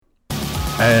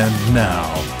And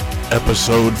now,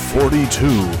 episode 42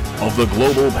 of the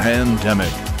Global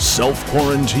Pandemic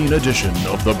Self-Quarantine Edition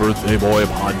of the Birthday Boy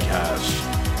Podcast.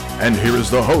 And here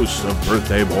is the host of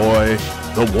Birthday Boy,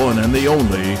 the one and the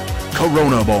only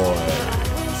Corona Boy.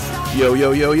 Yo,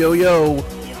 yo, yo, yo, yo.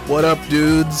 What up,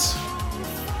 dudes?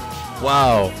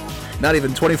 Wow. Not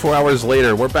even 24 hours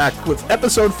later, we're back with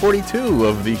episode 42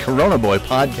 of the Corona Boy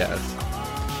Podcast.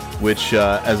 Which,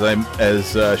 as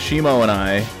Shimo and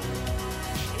I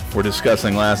were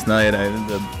discussing last night,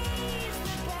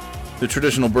 the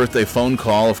traditional birthday phone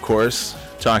call, of course,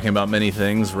 talking about many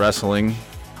things, wrestling,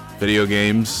 video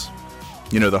games,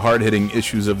 the hard-hitting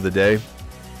issues of the day.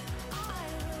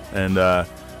 And the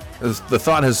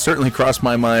thought has certainly crossed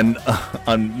my mind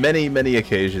on many, many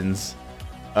occasions.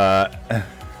 And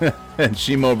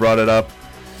Shimo brought it up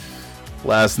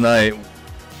last night,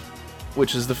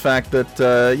 which is the fact that,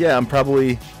 I'm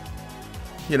probably,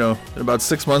 in about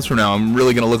 6 months from now, I'm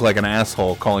really going to look like an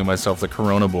asshole calling myself the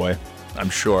Corona Boy. I'm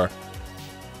sure.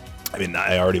 I mean,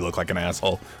 I already look like an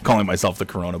asshole calling myself the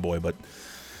Corona Boy, but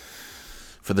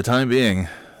for the time being,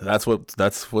 that's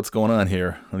what's going on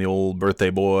here on the old Birthday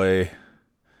Boy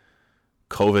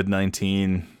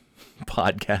COVID-19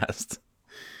 podcast.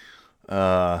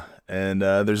 And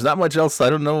there's not much else. I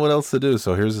don't know what else to do.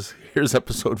 So here's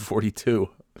episode 42.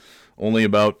 Only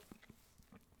about,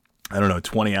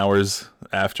 20 hours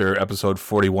after episode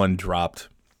 41 dropped.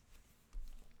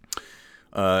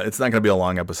 It's not going to be a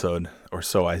long episode, or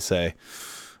so I say.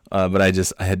 But I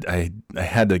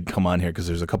had to come on here because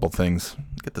there's a couple things.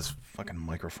 Get this fucking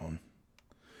microphone.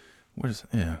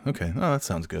 Yeah, okay. Oh, that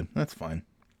sounds good. That's fine.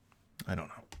 I don't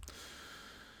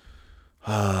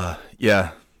know.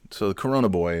 Yeah. So the Corona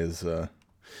Boy is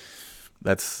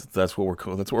that's what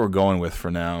we're going with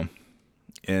for now.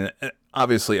 And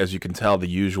obviously, as you can tell, the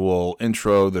usual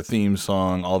intro, the theme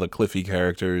song, all the Cliffy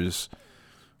characters,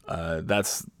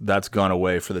 that's gone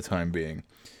away for the time being.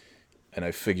 And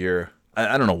I figure,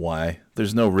 I don't know why.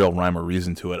 There's no real rhyme or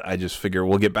reason to it. I just figure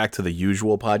we'll get back to the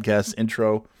usual podcast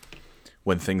intro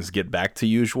when things get back to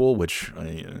usual, which,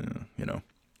 I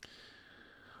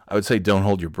would say don't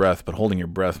hold your breath, but holding your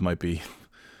breath might be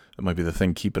the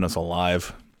thing keeping us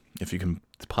alive, if you can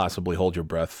possibly hold your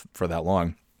breath for that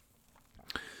long.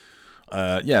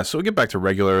 So we get back to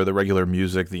the regular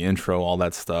music, the intro, all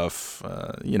that stuff.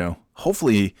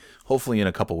 Hopefully in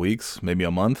a couple weeks, maybe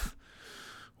a month,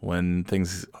 when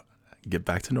things get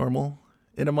back to normal.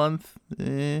 In a month,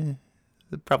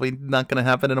 probably not going to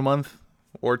happen in a month,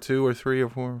 or 2 or 3 or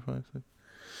 4 or 5, 6.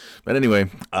 But anyway,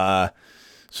 I'm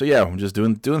just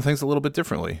doing things a little bit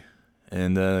differently.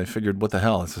 And I figured, what the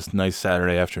hell? It's this nice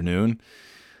Saturday afternoon.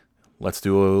 Let's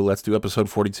do episode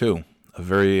 42. A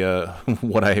very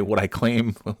what I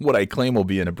claim will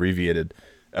be an abbreviated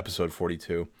episode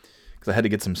 42, because I had to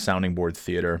get some sounding board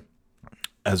theater,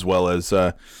 as well as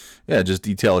just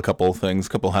detail a couple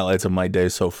highlights of my day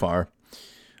so far.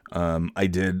 I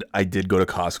did go to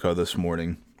Costco this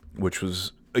morning, which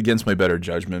was against my better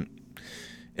judgment.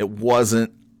 It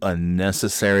wasn't a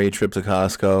necessary trip to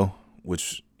Costco,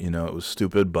 which it was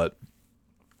stupid, but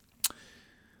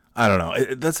I don't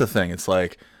know. That's the thing. It's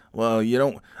like, well,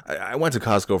 I went to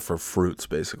Costco for fruits,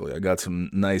 basically. I got some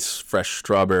nice fresh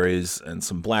strawberries and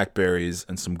some blackberries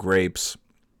and some grapes.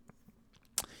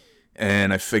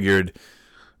 And I figured,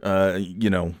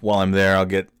 while I'm there, I'll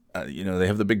get, they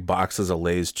have the big boxes of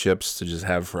Lay's chips to just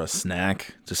have for a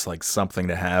snack. Just like something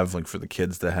to have, like for the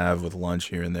kids to have with lunch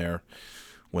here and there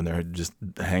when they're just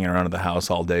hanging around at the house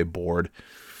all day bored.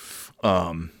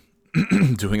 Doing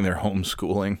their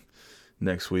homeschooling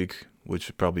next week,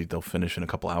 which probably they'll finish in a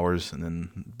couple hours and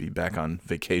then be back on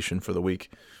vacation for the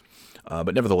week.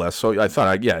 But nevertheless, so I thought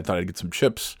I'd get some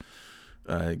chips,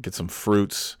 get some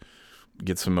fruits,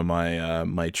 get some of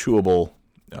my chewable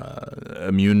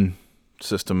immune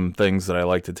system things that I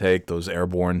like to take. Those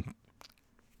airborne,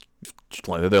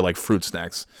 they're like fruit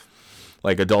snacks,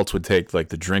 like adults would take, like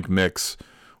the drink mix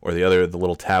or the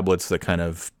little tablets that kind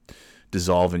of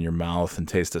dissolve in your mouth and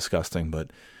taste disgusting, but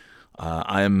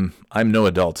I'm no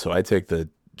adult, so I take the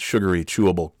sugary,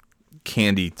 chewable,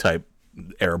 candy type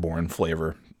airborne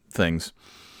flavor things,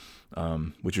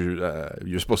 which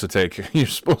you're supposed to take. You're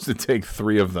supposed to take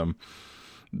 3 of them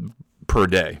per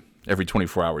day. Every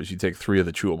 24 hours, you take 3 of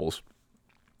the chewables,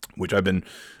 which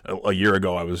a year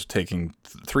ago, I was taking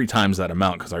 3 times that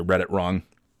amount because I read it wrong.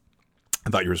 I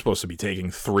thought you were supposed to be taking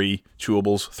 3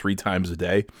 chewables 3 times a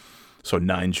day. So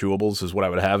 9 chewables is what I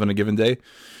would have in a given day.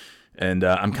 And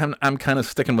I'm kind of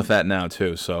sticking with that now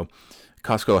too. So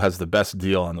Costco has the best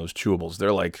deal on those chewables.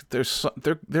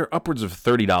 They're upwards of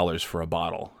 $30 for a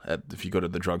bottle if you go to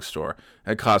the drugstore.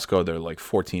 At Costco, they're like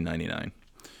 $14.99.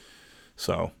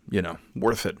 So,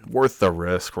 worth it. Worth the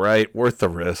risk, right? Worth the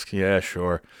risk. Yeah,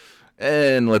 sure.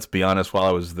 And let's be honest, while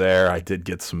I was there, I did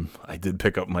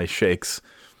pick up my shakes,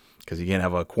 because you can't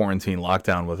have a quarantine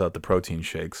lockdown without the protein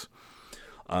shakes.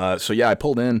 So yeah, I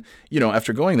pulled in,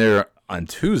 after going there on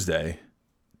Tuesday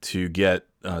to get,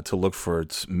 to look for,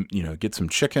 get some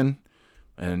chicken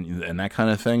and that kind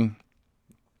of thing.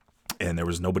 And there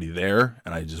was nobody there,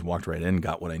 and I just walked right in,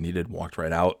 got what I needed, walked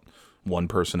right out. One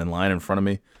person in line in front of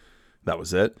me. That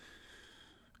was it.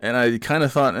 And I kind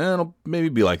of thought, it'll maybe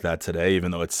be like that today,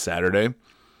 even though it's Saturday.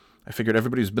 I figured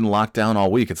everybody's been locked down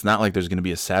all week. It's not like there's going to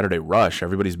be a Saturday rush.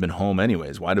 Everybody's been home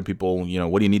anyways. Why do people,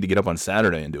 what do you need to get up on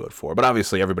Saturday and do it for? But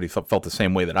obviously everybody felt the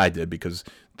same way that I did, because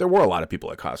there were a lot of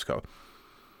people at Costco.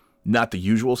 Not the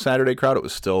usual Saturday crowd. It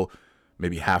was still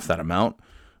maybe half that amount.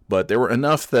 But there were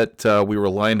enough that we were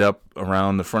lined up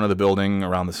around the front of the building,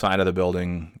 around the side of the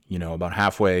building, about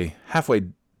halfway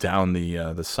down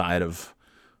the side of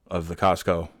the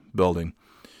Costco building,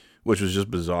 which was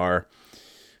just bizarre.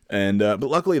 And but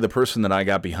luckily, the person that I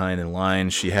got behind in line,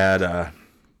 she had a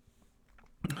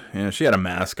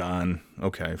mask on.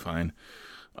 Okay, fine.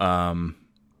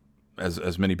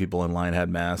 As many people in line had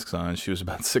masks on. She was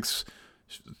about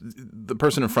the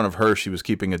person in front of her, she was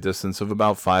keeping a distance of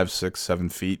about 5, 6, 7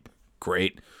 feet.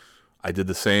 Great. I did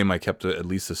the same. I kept at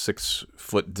least a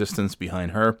 6-foot distance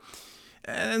behind her.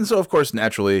 And so, of course,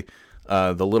 naturally,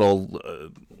 the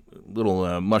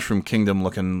little Mushroom Kingdom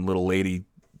looking little lady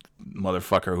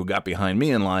motherfucker who got behind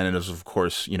me in line and is, of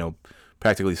course,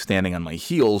 practically standing on my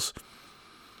heels.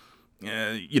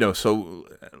 So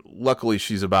luckily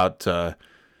she's about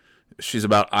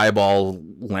eyeball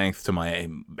length to my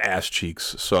ass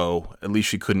cheeks. So at least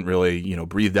she couldn't really,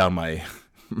 breathe down my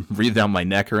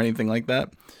neck or anything like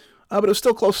that. But it was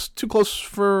still too close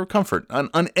for comfort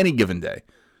on any given day.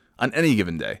 On any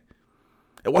given day.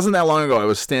 It wasn't that long ago. I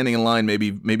was standing in line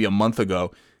maybe a month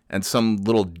ago, and some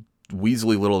little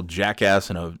weaselly little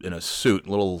jackass in a suit,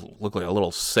 looked like a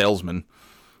little salesman,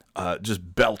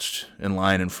 just belched in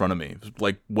line in front of me. It was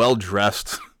like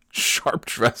well-dressed,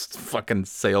 sharp-dressed fucking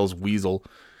sales weasel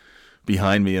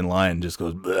behind me in line just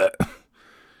goes, bleh.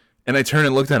 And I turned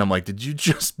and looked at him like, did you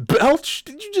just belch?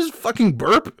 Did you just fucking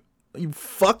burp? You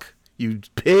fuck? You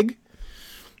pig?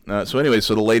 So anyway,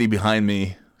 so the lady behind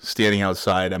me standing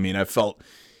outside, I mean, I felt,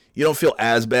 you don't feel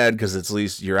as bad because at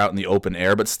least you're out in the open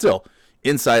air, but still,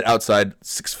 inside, outside,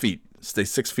 6 feet. Stay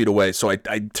 6 feet away. So I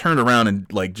turned around and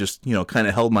just, kind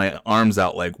of held my arms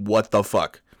out like, what the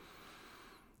fuck?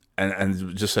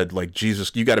 And just said, like,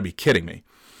 Jesus, you got to be kidding me.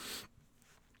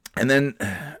 And then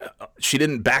she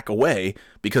didn't back away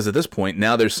because at this point,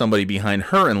 now there's somebody behind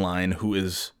her in line who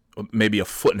is maybe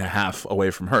 1.5 feet away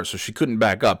from her. So she couldn't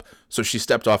back up. So she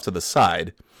stepped off to the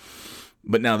side.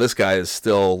 But now this guy is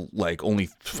still like only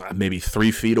maybe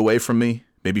 3 feet away from me,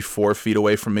 maybe 4 feet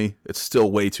away from me. It's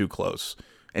still way too close.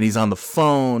 And he's on the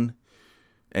phone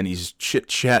and he's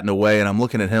chit-chatting away. And I'm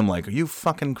looking at him like, are you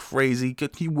fucking crazy?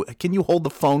 Can you hold the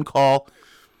phone call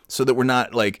so that we're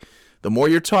not like, the more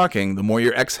you're talking, the more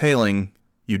you're exhaling,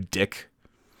 you dick.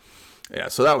 Yeah,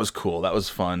 so that was cool. That was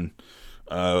fun.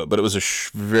 But it was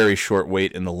a very short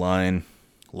wait in the line,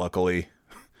 luckily.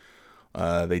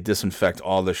 They disinfect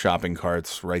all the shopping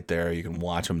carts right there. You can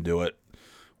watch them do it,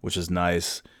 which is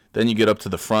nice. Then you get up to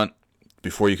the front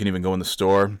before you can even go in the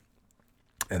store.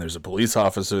 And there's a police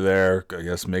officer there, I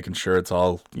guess, making sure it's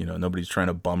all, nobody's trying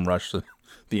to bum rush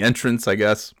the entrance, I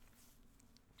guess.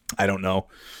 I don't know.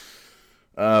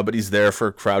 But he's there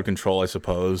for crowd control, I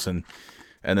suppose. And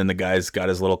then the guy's got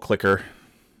his little clicker.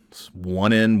 It's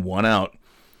 1 in, 1 out.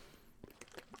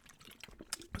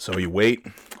 So you wait.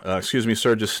 Excuse me,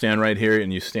 sir, just stand right here.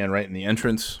 And you stand right in the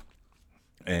entrance.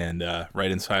 And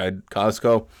right inside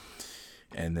Costco.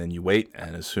 And then you wait.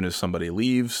 And as soon as somebody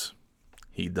leaves,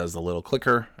 he does the little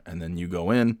clicker. And then you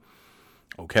go in.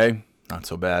 Okay, not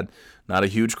so bad. Not a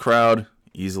huge crowd.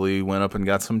 Easily went up and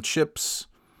got some chips.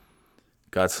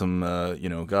 Got some,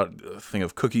 got a thing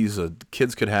of cookies the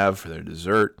kids could have for their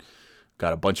dessert.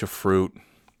 Got a bunch of fruit.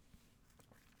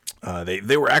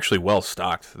 They were actually well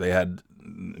stocked.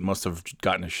 Must have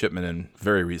gotten a shipment in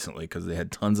very recently because they had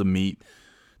tons of meat,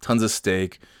 tons of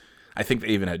steak. I think they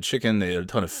even had chicken. They had a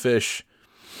ton of fish.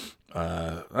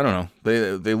 I don't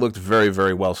know. They looked very,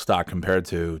 very well stocked compared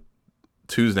to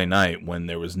Tuesday night when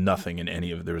there was nothing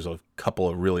in there was a couple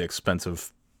of really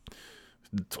expensive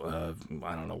I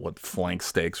don't know what, flank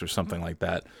steaks or something like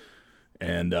that,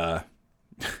 and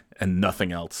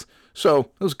nothing else. So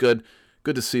it was good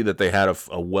to see that they had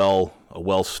a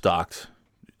well stocked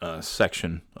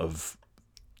section of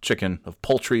chicken, of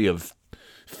poultry, of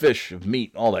fish, of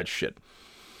meat, all that shit.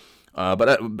 But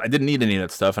I didn't need any of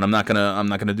that stuff, and I'm not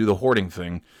gonna do the hoarding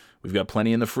thing. We've got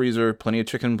plenty in the freezer, plenty of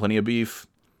chicken, plenty of beef.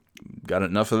 Got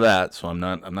enough of that, so I'm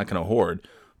not gonna hoard.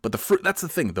 But the fruit, that's the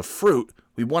thing. The fruit,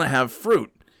 we want to have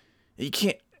fruit. You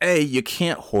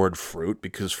can't hoard fruit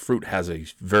because fruit has a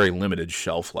very limited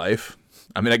shelf life.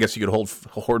 I mean, I guess you could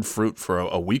hoard fruit for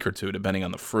a week or two, depending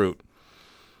on the fruit.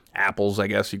 Apples, I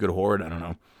guess you could hoard. I don't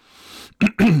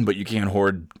know, but you can't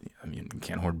hoard. I mean, you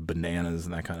can't hoard bananas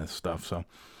and that kind of stuff. So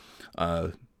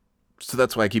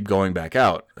that's why I keep going back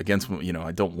out against.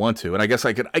 I don't want to, and I guess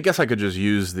I could just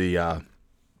use the,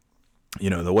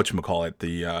 the whatchamacallit,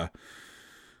 the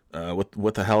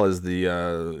what the hell is the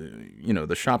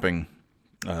the shopping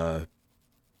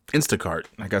Instacart.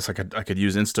 I guess I could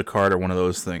use Instacart or one of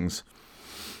those things.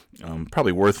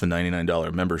 Probably worth the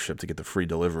 $99 membership to get the free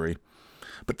delivery.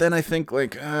 But then I think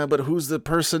but who's the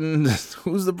person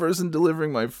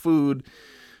delivering my food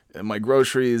and my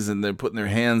groceries, and they're putting their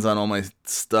hands on all my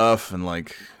stuff, and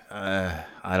I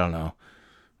don't know.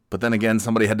 But then again,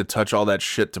 somebody had to touch all that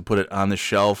shit to put it on the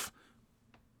shelf.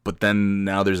 But then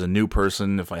now there's a new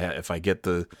person. If I get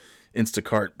the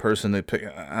Instacart person, they pick.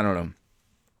 I don't know.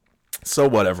 So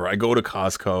whatever. I go to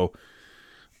Costco.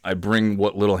 I bring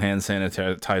what little hand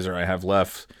sanitizer I have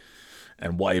left,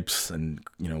 and wipes, and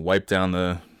wipe down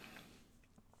the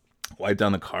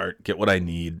cart. Get what I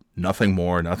need. Nothing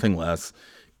more. Nothing less.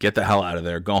 Get the hell out of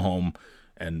there. Go home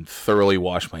and thoroughly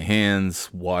wash my hands.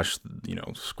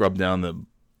 Scrub down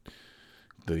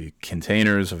the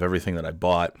containers of everything that I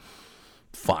bought.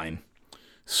 Fine.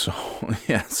 So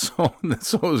yeah, so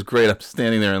it was great. I'm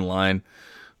standing there in line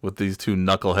with these two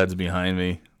knuckleheads behind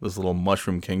me, this little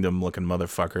Mushroom Kingdom looking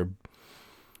motherfucker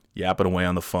yapping away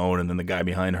on the phone, and then the guy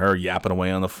behind her yapping away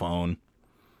on the phone,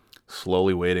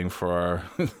 slowly waiting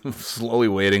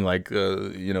like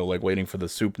waiting for the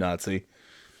soup Nazi.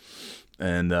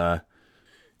 And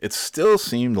it still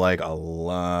seemed like a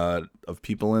lot of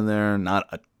people in there,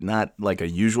 not like a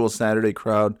usual Saturday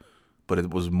crowd, but it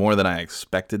was more than I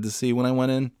expected to see when I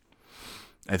went in.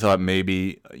 I thought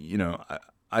maybe,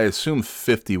 I assumed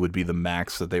 50 would be the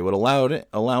max that they would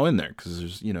allow in there, because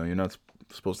there's, you're not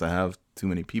supposed to have too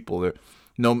many people there.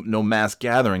 No mass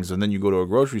gatherings, and then you go to a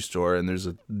grocery store and there's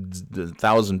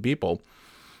 1,000 people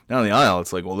down the aisle.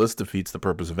 It's like, well, this defeats the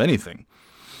purpose of anything.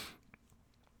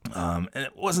 And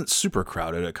it wasn't super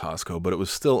crowded at Costco, but it was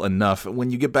still enough.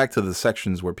 When you get back to the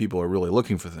sections where people are really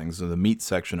looking for things, the meat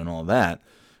section and all that,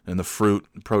 and the fruit,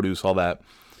 produce, all that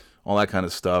kind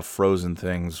of stuff, frozen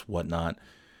things, whatnot.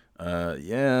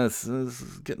 It's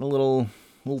getting a little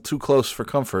too close for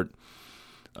comfort.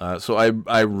 So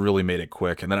I really made it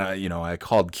quick, and then I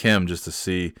called Kim just to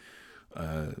see,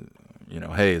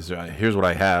 hey, here's what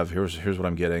I have. Here's what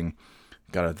I'm getting.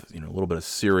 Got a little bit of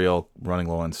cereal, running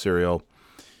low on cereal.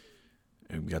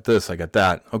 We got this, I got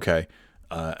that. Okay.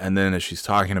 And then as she's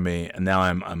talking to me, and now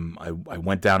I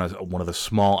went down one of the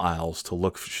small aisles to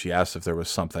look. She asked if there was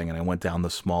something, and I went down the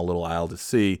small little aisle to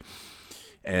see.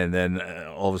 And then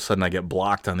all of a sudden I get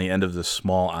blocked on the end of the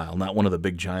small aisle, not one of the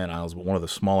big giant aisles, but one of the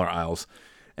smaller aisles.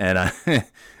 And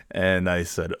I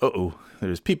said, "Uh-oh,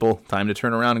 there's people. Time to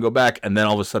turn around and go back." And then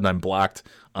all of a sudden I'm blocked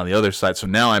on the other side. So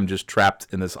now I'm just trapped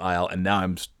in this aisle, and now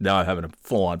I'm having a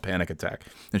full-on panic attack.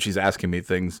 And she's asking me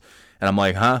things, and I'm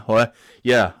like, "Huh? What?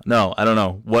 Yeah, no, I don't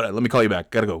know. What? Let me call you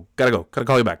back. Gotta go. Gotta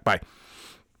call you back. Bye."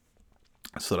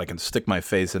 So that I can stick my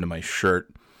face into my shirt,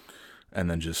 and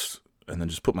then just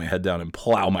put my head down and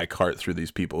plow my cart through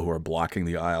these people who are blocking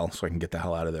the aisle, so I can get the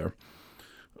hell out of there.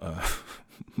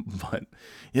 But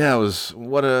yeah, it was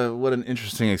what an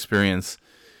interesting experience.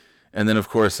 And then of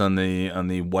course on the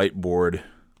whiteboard,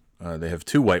 they have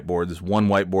two whiteboards. One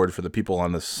whiteboard for the people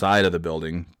on the side of the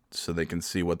building, so they can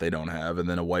see what they don't have, and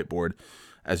then a whiteboard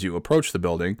as you approach the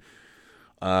building.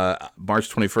 March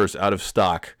 21st, out of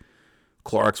stock.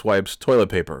 Clorox wipes, toilet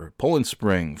paper, Poland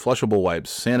Spring, flushable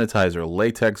wipes, sanitizer,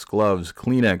 latex gloves,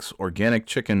 Kleenex, organic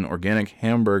chicken, organic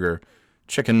hamburger,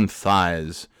 chicken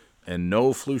thighs, and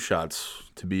no flu shots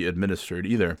to be administered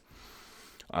either.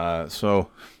 So,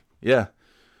 yeah,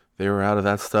 they were out of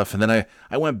that stuff. And then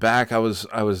I went back. I was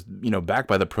back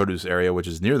by the produce area, which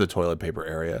is near the toilet paper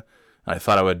area. And I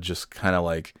thought I would just kind of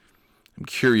I'm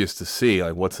curious to see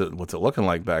what's it looking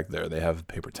like back there. They have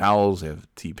paper towels, they have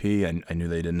TP. I knew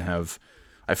they didn't have.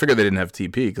 I figured they didn't have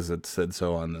TP because it said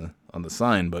so on the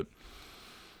sign. But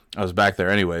I was back there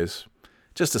anyways,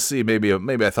 just to see. Maybe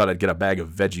I thought I'd get a bag of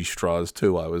veggie straws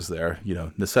too while I was there.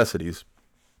 Necessities.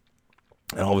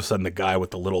 And all of a sudden, the guy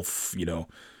with the little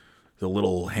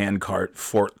hand cart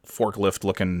forklift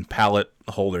looking pallet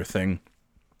holder thing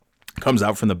comes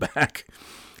out from the back.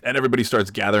 And everybody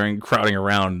starts crowding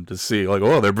around to see, like,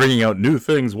 oh, they're bringing out new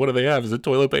things. What do they have? Is it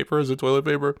toilet paper? Is it toilet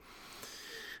paper?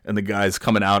 And the guy's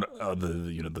coming out of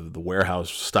the warehouse,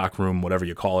 stock room, whatever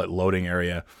you call it, loading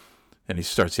area. And he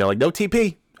starts yelling, no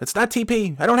TP. It's not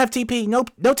TP. I don't have TP. No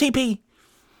TP.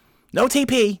 No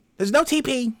TP. There's no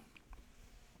TP.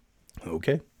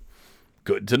 Okay.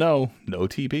 Good to know. No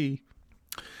TP.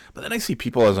 But then I see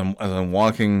people as I'm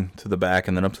walking to the back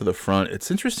and then up to the front. It's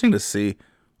interesting to see.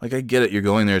 Like, I get it. You're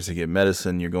going there to get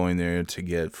medicine. You're going there to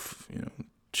get,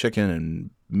 chicken and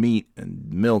meat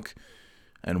and milk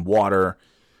and water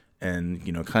and,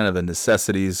 kind of the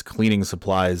necessities, cleaning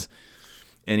supplies,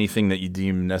 anything that you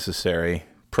deem necessary.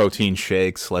 Protein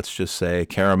shakes, let's just say,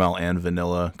 caramel and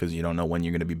vanilla, because you don't know when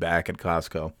you're going to be back at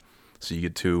Costco. So you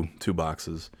get two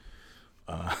boxes.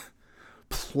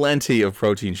 Plenty of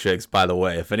protein shakes, by the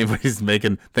way. If anybody's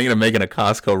thinking of making a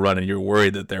Costco run and you're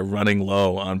worried that they're running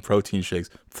low on protein shakes,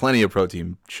 plenty of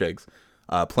protein shakes.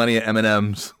 Plenty of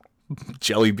M&Ms,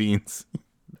 jelly beans.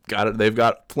 Got it. They've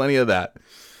got plenty of that.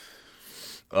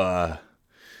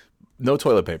 No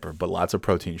toilet paper, but lots of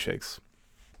protein shakes.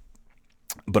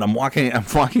 But I'm walking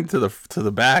to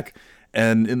the back,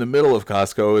 and in the middle of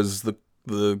Costco is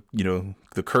the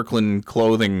Kirkland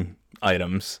clothing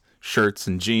items, shirts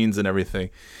and jeans and everything.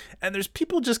 And there's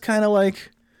people just kind of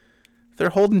like, they're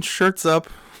holding shirts up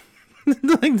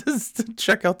like this to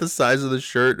check out the size of the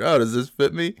shirt. Oh, does this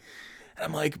fit me? And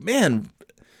I'm like, man,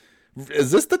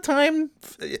 is this the time?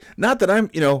 Not that I'm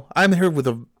here with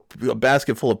a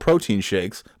basket full of protein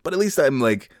shakes, but at least I'm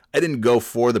like, I didn't go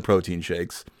for the protein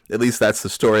shakes. At least that's the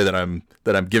story that I'm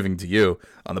giving to you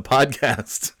on the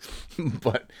podcast.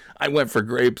 But I went for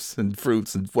grapes and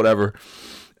fruits and whatever,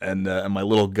 and my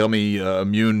little gummy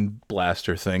immune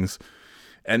blaster things,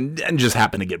 and just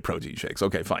happened to get protein shakes.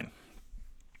 Okay, fine.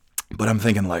 But I'm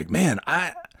thinking, like, man,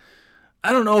 I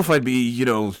don't know if I'd be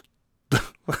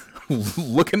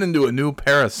looking into a new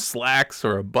pair of slacks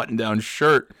or a button-down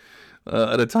shirt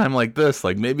at a time like this.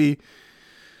 Like, maybe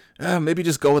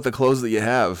just go with the clothes that you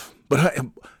have. But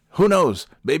who knows?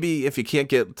 Maybe if you can't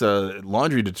get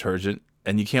laundry detergent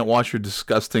and you can't wash your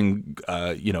disgusting,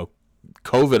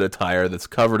 COVID attire that's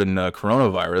covered in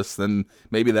coronavirus, then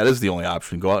maybe that is the only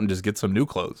option. Go out and just get some new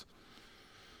clothes.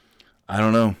 I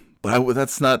don't know. But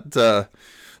that's not the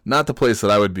place that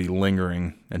I would be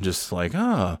lingering and just like,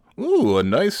 a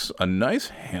nice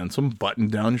handsome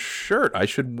button-down shirt. I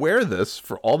should wear this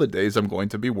for all the days I'm going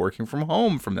to be working from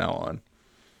home from now on,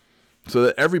 so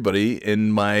that everybody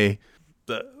in my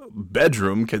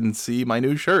bedroom can see my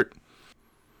new shirt.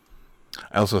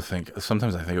 I also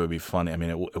sometimes I think it would be funny. I mean,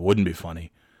 it wouldn't be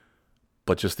funny,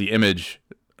 but just the image.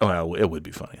 Oh, well, it would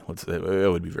be funny. It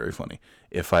would be very funny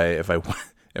if I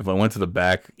went to the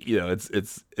back.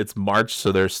 It's March,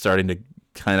 so they're starting to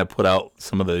kind of put out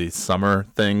some of the summer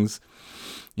things.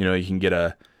 You can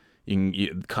get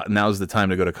now's the time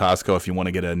to go to Costco if you want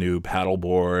to get a new paddle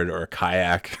board or a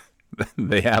kayak.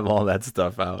 They have all that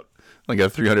stuff out, like a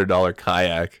 $300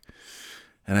 kayak.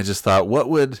 And I just thought, what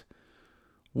would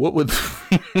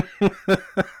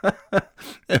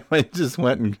if I just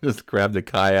went and just grabbed a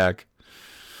kayak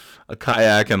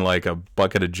and like a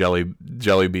bucket of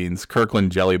jelly beans,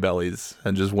 Kirkland Jelly Bellies,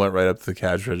 and just went right up to the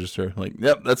cash register. Like,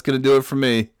 yep, that's gonna do it for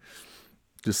me.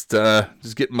 Just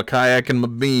getting my kayak and my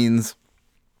beans.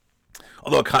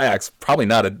 Although a kayak's probably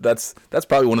not that's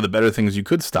probably one of the better things you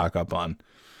could stock up on.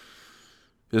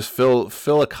 Just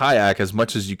fill a kayak as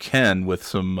much as you can with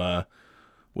some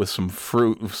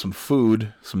fruit, some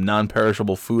food, some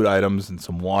non-perishable food items, and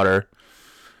some water,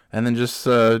 and then just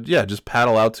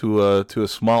paddle out to a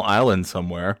small island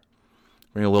somewhere.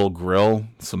 Bring a little grill,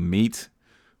 some meat,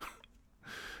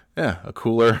 a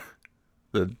cooler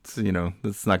that's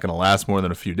not going to last more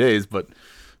than a few days, but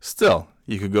still,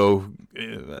 you could go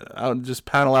out, just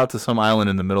paddle out to some island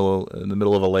in the middle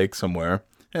of a lake somewhere.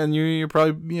 And you're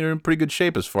probably in pretty good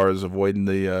shape as far as avoiding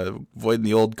the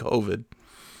old COVID,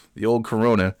 the old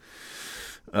Corona.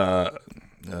 I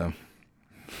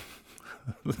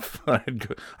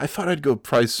thought I'd go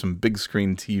price some big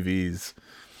screen TVs.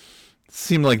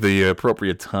 Seemed like the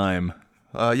appropriate time.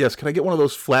 Yes, can I get one of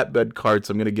those flatbed carts?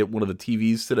 I'm gonna get one of the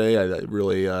TVs today. I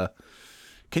really.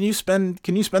 Can you spend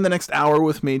the next hour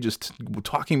with me just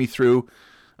talking me through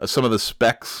some of the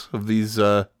specs of these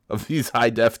high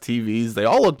def TVs? They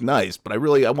all look nice, but I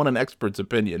want an expert's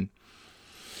opinion.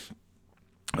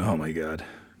 Oh my god.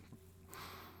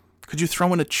 Could you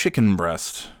throw in a chicken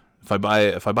breast? If I buy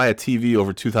a TV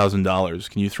over $2,000,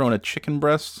 can you throw in a chicken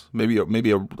breast? Maybe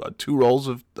 2 rolls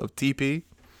of TP?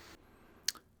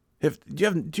 Do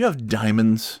you have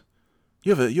diamonds?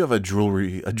 You have a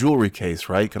jewelry case,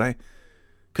 right?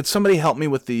 Could somebody help me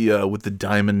with the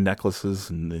diamond necklaces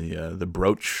and the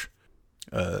brooch?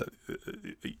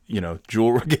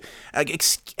 Jewelry.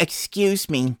 Excuse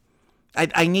me.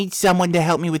 I need someone to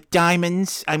help me with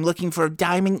diamonds. I'm looking for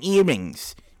diamond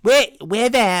earrings. Where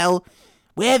the hell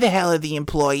are the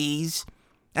employees?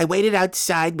 I waited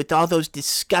outside with all those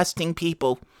disgusting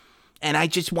people, and I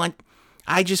just want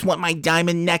my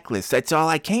diamond necklace. That's all.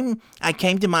 I came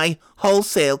to my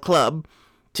wholesale club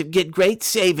to get great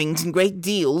savings and great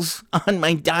deals on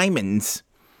my diamonds.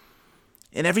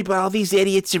 And all these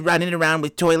idiots are running around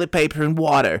with toilet paper and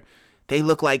water. They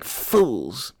look like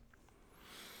fools.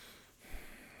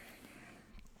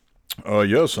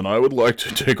 Yes, and I would like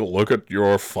to take a look at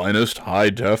your finest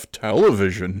high-def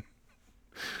television.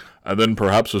 And then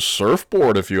perhaps a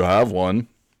surfboard if you have one.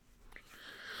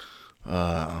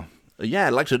 Yeah,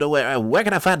 I'd like to know where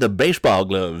can I find the baseball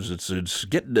gloves? It's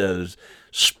getting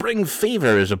spring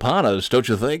fever is upon us, don't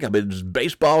you think? I mean, it's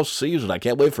baseball season. I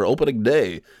can't wait for opening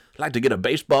day. I'd like to get a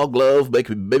baseball glove,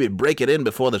 maybe break it in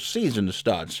before the season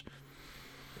starts.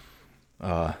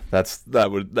 That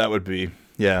would be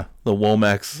the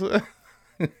Womax,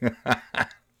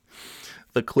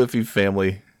 the Cliffy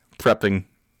family prepping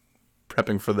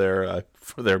for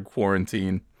their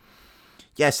quarantine.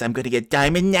 Yes, I'm going to get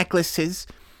diamond necklaces.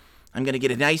 I'm going to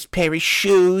get a nice pair of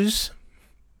shoes.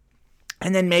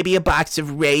 And then maybe a box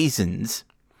of raisins.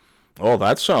 Oh,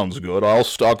 that sounds good. I'll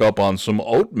stock up on some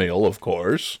oatmeal, of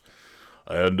course.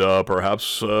 And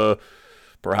perhaps a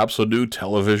new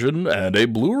television and a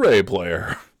Blu-ray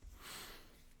player.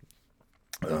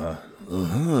 Yeah,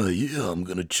 I'm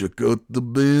going to check out the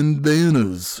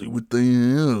bandanas, see what they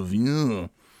have, yeah.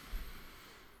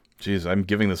 Jeez, I'm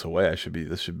giving this away.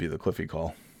 This should be the Cliffy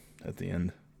call at the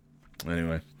end.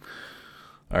 Anyway.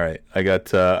 All right, I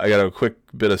got a quick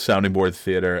bit of sounding board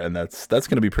theater, and that's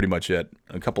going to be pretty much it.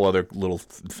 A couple other little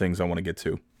things I want to get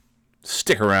to.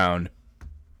 Stick around.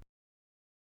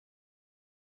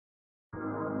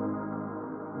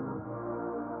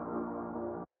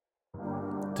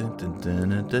 Dun, dun, dun,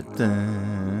 dun, dun,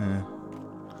 dun.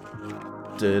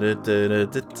 Dun, dun, dun,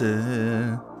 dun,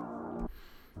 dun.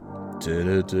 Dun,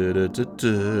 dun, dun, dun,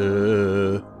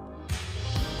 dun.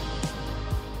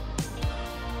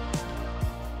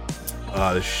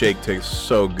 Ah, this shake tastes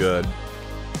so good.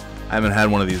 I haven't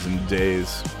had one of these in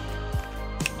days.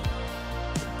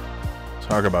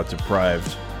 Talk about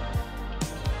deprived.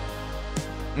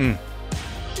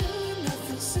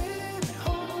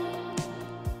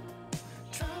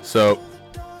 So,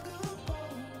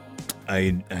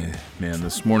 man,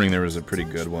 this morning there was a pretty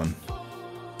good one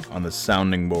on the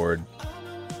sounding board.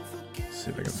 Let's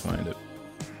see if I can find it.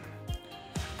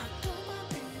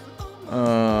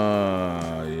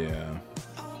 Yeah.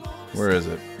 Where is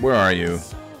it? Where are you,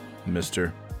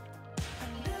 mister?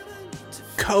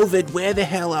 COVID, where the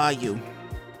hell are you?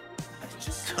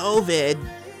 COVID.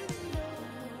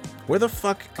 Where the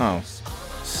fuck? Oh.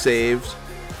 Saved.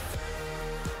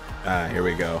 Ah, here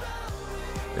we go.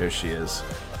 There she is.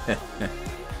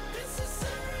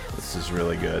 This is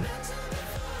really good.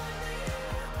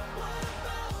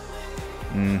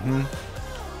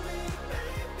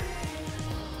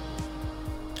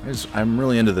 I'm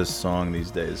really into this song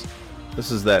these days. This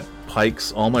is that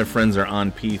Pikes, All My Friends Are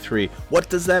on P3. What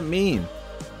does that mean?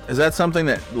 Is that something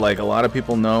that, like, a lot of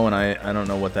people know, and I don't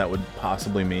know what that would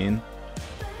possibly mean?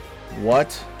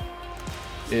 What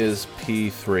is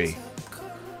P3?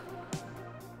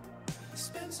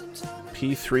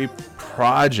 P3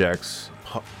 projects,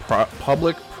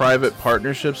 public-private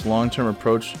partnerships, long-term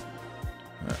approach,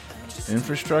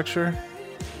 infrastructure?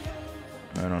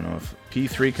 I don't know if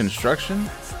P3 construction?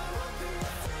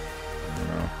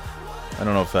 I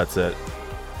don't know if that's it.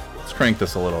 Let's crank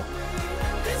this a little.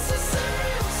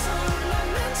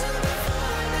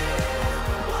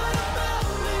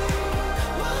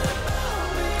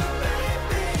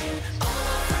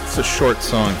 It's a short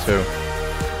song too.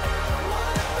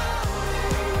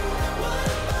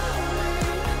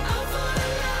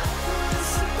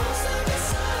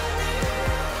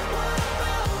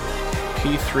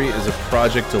 P3 is a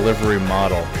project delivery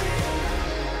model.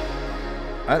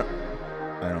 I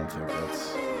don't think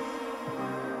that's...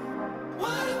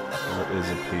 What is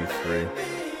a P3?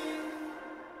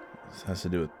 This has to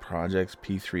do with projects,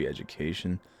 P3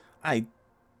 education. I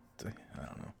don't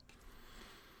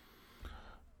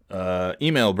know.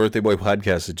 Email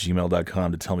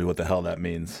birthdayboypodcast@gmail.com to tell me what the hell that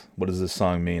means. What does this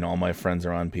song mean? All my friends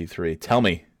are on P3. Tell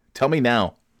me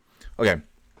now. Okay.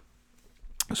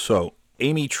 So,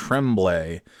 Amy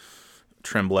Tremblay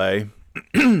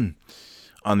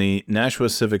on the Nashua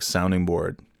Civic Sounding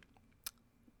Board,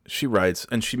 she writes,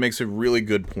 and she makes a really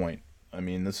good point. I I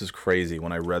mean, this is crazy.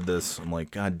 When I read this, I'm like,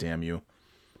 God damn you.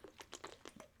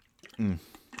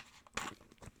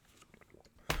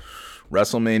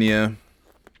 WrestleMania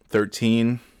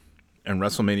 13 and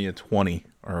WrestleMania 20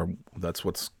 that's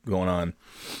what's going on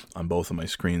both of my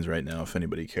screens right now, if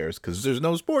anybody cares, because there's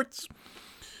no sports.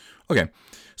 Okay,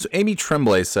 so Amy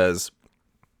Tremblay says,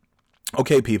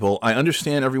 okay, people, I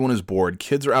understand everyone is bored.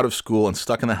 Kids are out of school and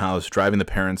stuck in the house, driving the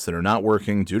parents that are not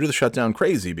working due to the shutdown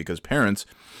crazy because parents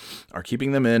are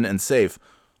keeping them in and safe.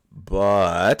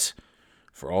 But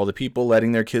for all the people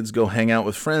letting their kids go hang out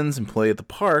with friends and play at the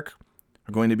park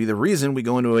are going to be the reason we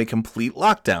go into a complete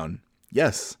lockdown.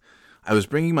 Yes, I was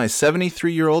bringing my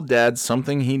 73-year-old dad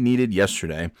something he needed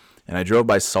yesterday, and I drove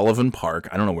by Sullivan Park.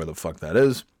 I don't know where the fuck that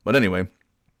is, but anyway,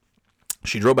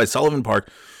 she drove by Sullivan Park.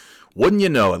 Wouldn't you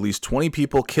know, at least 20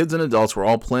 people, kids and adults, were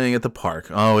all playing at the park.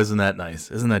 Oh, isn't that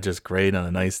nice? Isn't that just great on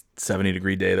a nice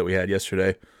 70-degree day that we had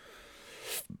yesterday?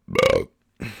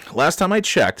 Last time I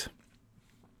checked,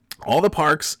 all the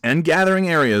parks and gathering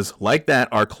areas like that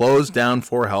are closed down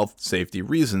for health safety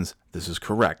reasons. This is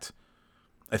correct.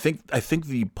 I think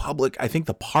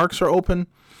the parks are open.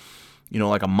 You know,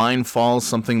 like a Mine Falls,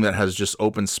 something that has just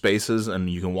open spaces and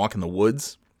you can walk in the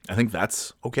woods. I think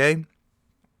that's okay,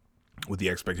 with the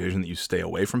expectation that you stay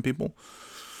away from people.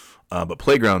 But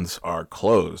playgrounds are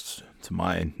closed, to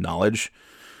my knowledge.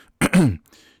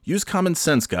 Use common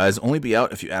sense, guys. Only be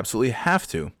out if you absolutely have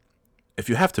to. If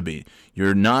you have to be.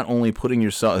 You're not only putting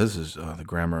yourself... This is the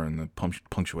grammar and the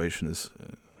punctuation is...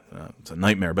 it's a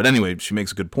nightmare. But anyway, she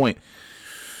makes a good point.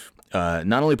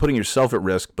 Not only putting yourself at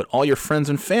risk, but all your friends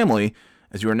and family,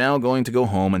 as you are now going to go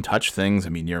home and touch things. I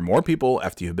mean, near more people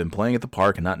after you've been playing at the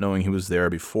park and not knowing who was there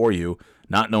before you,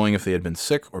 not knowing if they had been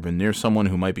sick or been near someone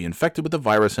who might be infected with the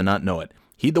virus and not know it.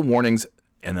 Heed the warnings,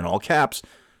 and then all caps,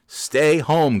 stay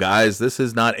home, guys. This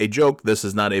is not a joke. This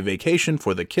is not a vacation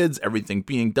for the kids. Everything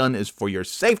being done is for your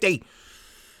safety.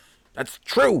 That's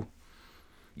true.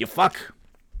 You fuck.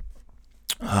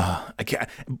 I can't.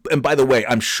 And by the way,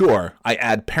 I'm sure I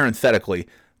add parenthetically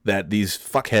that these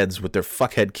fuckheads with their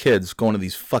fuckhead kids going to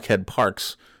these fuckhead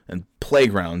parks and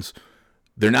playgrounds,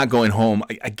 they're not going home.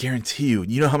 I guarantee you.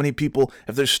 You know how many people,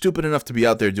 if they're stupid enough to be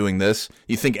out there doing this,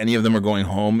 you think any of them are going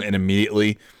home and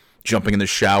immediately jumping in the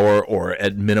shower or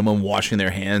at minimum washing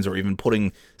their hands or even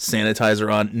putting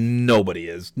sanitizer on? Nobody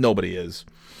is. Nobody is.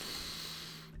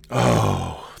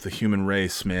 Oh, the human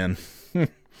race, man.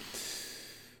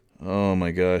 Oh my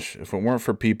gosh. If it weren't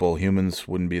for people, humans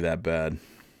wouldn't be that bad.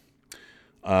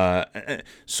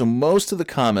 So most of the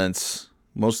comments,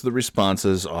 most of the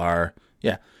responses are,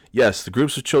 yes, the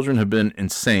groups of children have been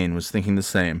insane, was thinking the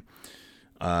same.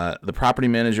 The property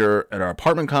manager at our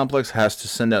apartment complex has to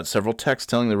send out several texts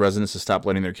telling the residents to stop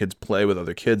letting their kids play with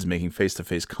other kids, making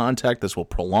face-to-face contact. This will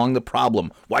prolong the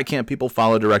problem. Why can't people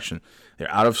follow direction? They're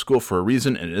out of school for a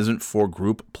reason, and it isn't for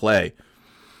group play.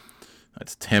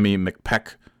 That's Tammy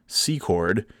McPeck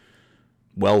Secord.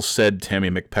 Well said, Tammy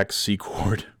McPeck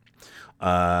Secord.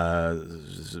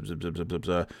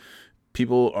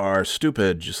 People are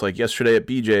stupid, just like yesterday at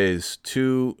BJ's.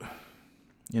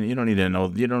 You don't need to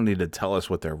know. You don't need to tell us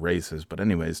what their race is. But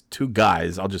anyways, two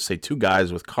guys. I'll just say two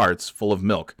guys with carts full of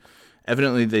milk.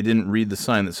 Evidently, they didn't read the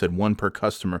sign that said one per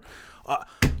customer.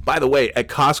 By the way, at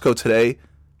Costco today,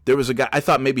 there was a guy. I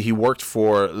thought maybe he worked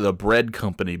for the bread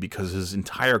company because his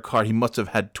entire cart, he must have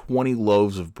had 20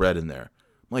 loaves of bread in there.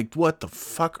 I'm like, what the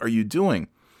fuck are you doing?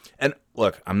 And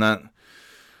look, I'm not.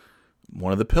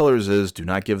 One of the pillars is do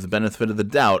not give the benefit of the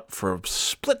doubt. For a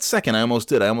split second, I almost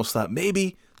did. I almost thought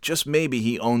maybe, just maybe,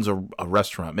 he owns a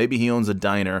restaurant. Maybe he owns a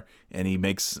diner and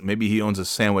maybe he owns a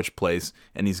sandwich place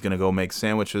and he's going to go make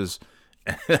sandwiches.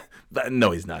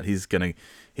 No, he's not. He's going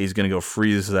to go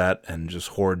freeze that and just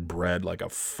hoard bread like a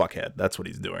fuckhead. That's what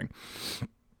he's doing.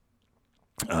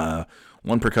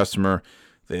 One per customer.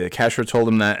 The cashier told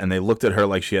him that, and they looked at her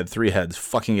like she had three heads.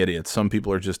 Fucking idiots. Some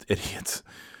people are just idiots.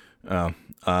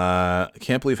 I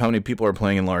can't believe how many people are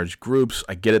playing in large groups.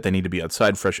 I get it. They need to be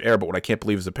outside, fresh air. But what I can't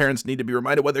believe is the parents need to be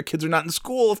reminded why their kids are not in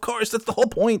school. Of course, that's the whole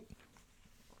point.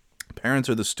 Parents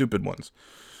are the stupid ones.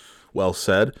 Well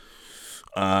said.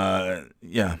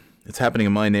 Yeah, it's happening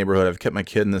in my neighborhood. I've kept my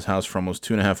kid in this house for almost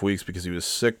 2.5 weeks because he was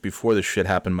sick before this shit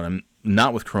happened, but I'm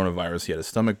not with coronavirus. He had a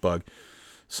stomach bug.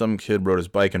 Some kid rode his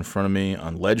bike in front of me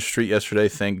on Ledge Street yesterday.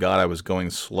 Thank God I was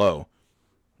going slow.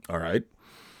 All right.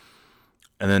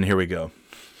 And then here we go.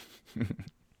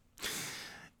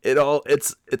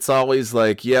 It's always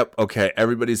like, yep, okay,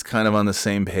 everybody's kind of on the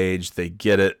same page. They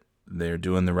get it. They're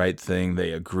doing the right thing.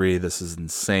 They agree this is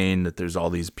insane that there's all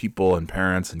these people and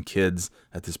parents and kids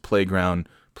at this playground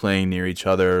playing near each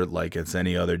other like it's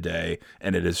any other day,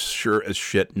 and it is sure as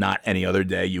shit not any other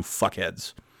day, you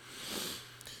fuckheads.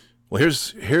 Well,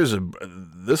 this is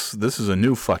a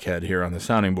new fuckhead here on the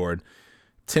sounding board.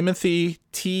 Timothy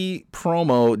T.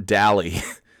 Promo Daly.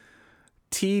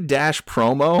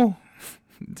 T-promo?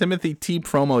 Timothy T.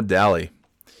 Promo Daly.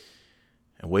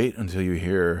 And wait until you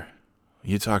hear,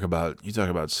 you talk about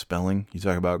spelling, you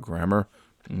talk about grammar.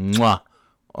 Mwah.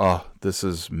 Oh, this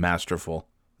is masterful.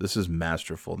 This is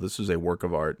masterful. This is a work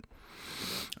of art.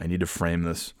 I need to frame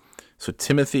this. So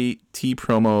Timothy T.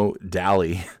 Promo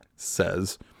Daly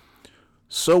says,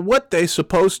 so what they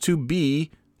supposed to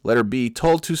be, letter B,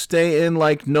 told to stay in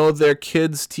like know their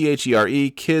kids,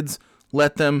 T-H-E-R-E, kids,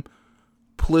 let them,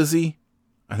 plizzy.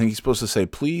 I think he's supposed to say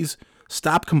please.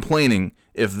 Stop complaining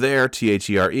if they're,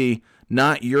 T-H-E-R-E,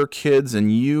 not your kids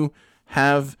and you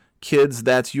have kids,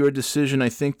 that's your decision. I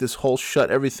think this whole shut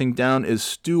everything down is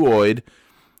steward.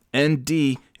 And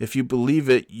D, if you believe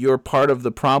it, you're part of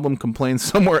the problem. Complain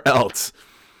somewhere else.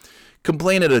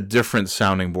 Complain at a different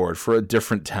sounding board for a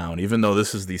different town, even though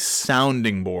this is the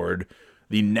sounding board,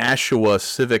 the Nashua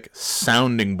Civic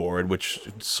Sounding Board, which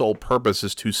its sole purpose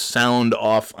is to sound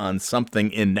off on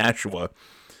something in Nashua.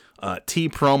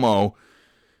 T-Promo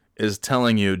is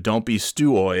telling you, don't be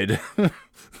steward.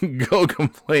 Go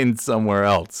complain somewhere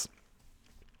else.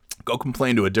 Go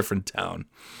complain to a different town.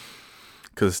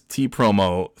 Because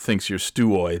T-Promo thinks you're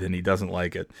steward and he doesn't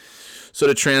like it. So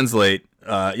to translate,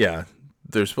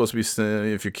 they're supposed to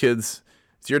be, if your kids,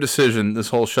 it's your decision. This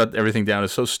whole shut everything down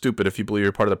is so stupid. If you believe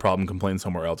you're part of the problem, complain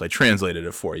somewhere else. I translated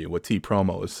it for you, what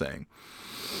T-Promo is saying.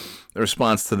 The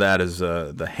response to that is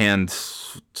the hand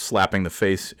slapping the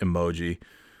face emoji.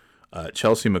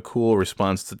 Chelsea McCool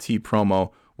responds to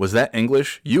T-Promo, was that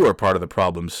English? You are part of the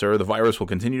problem, sir. The virus will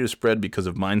continue to spread because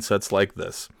of mindsets like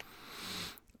this.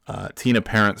 Tina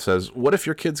Parent says, what if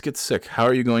your kids get sick? How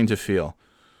are you going to feel?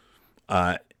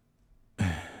 And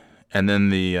then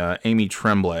the Amy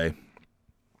Tremblay,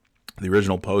 the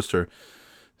original poster,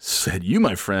 said, you,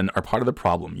 my friend, are part of the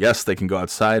problem. Yes, they can go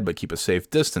outside, but keep a safe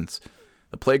distance.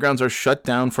 The playgrounds are shut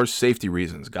down for safety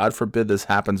reasons. God forbid this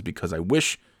happens because I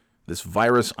wish this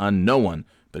virus on no one.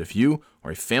 But if you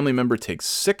or a family member takes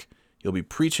sick, you'll be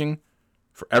preaching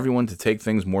for everyone to take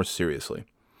things more seriously.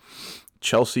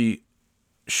 Chelsea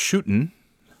Shootin',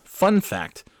 fun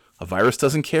fact, a virus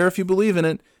doesn't care if you believe in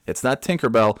it. It's not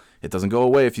Tinkerbell. It doesn't go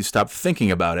away if you stop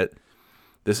thinking about it.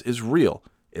 This is real.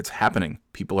 It's happening.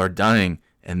 People are dying.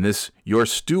 And this your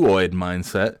steward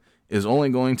mindset is only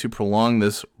going to prolong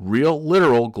this real,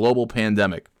 literal global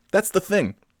pandemic. That's the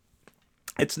thing.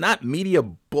 It's not media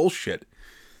bullshit.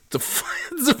 It's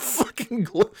a fucking...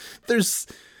 There's...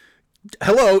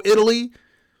 Hello, Italy,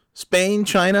 Spain,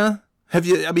 China.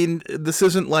 This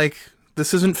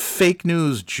isn't fake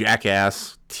news,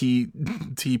 jackass.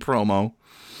 T-Promo.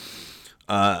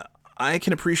 I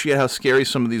can appreciate how scary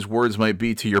some of these words might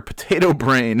be to your potato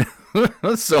brain.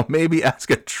 So maybe ask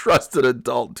a trusted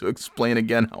adult to explain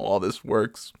again how all this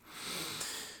works.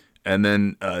 And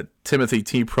then Timothy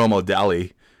T-Promo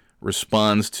Daly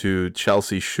responds to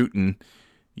Chelsea Shootin',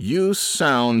 you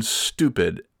sound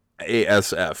stupid,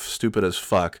 ASF, stupid as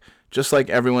fuck. Just like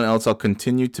everyone else, I'll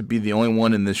continue to be the only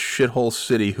one in this shithole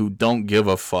city who don't give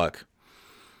a fuck.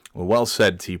 Well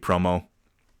said, T-Promo.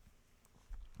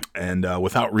 And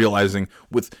without realizing,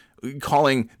 with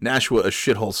calling Nashua a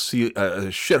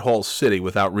shithole city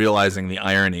without realizing the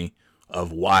irony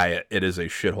of why it is a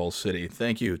shithole city.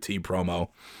 Thank you, T-Promo.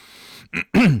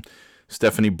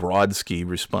 Stephanie Brodsky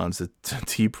responds to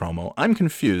T-Promo. I'm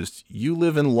confused. You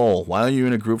live in Lowell. Why are you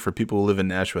in a group for people who live in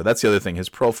Nashua? That's the other thing. His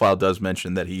profile does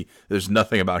mention that there's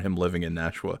nothing about him living in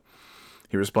Nashua.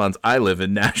 He responds, I live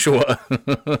in Nashua.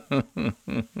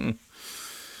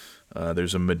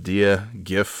 There's a Medea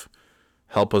gif.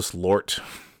 Help us, Lort.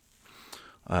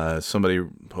 Somebody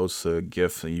posts a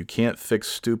gif. You can't fix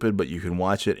stupid, but you can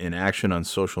watch it in action on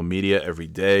social media every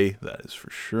day. That is for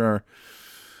sure.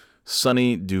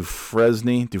 Sonny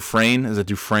Dufresne, is it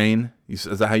Dufresne? Is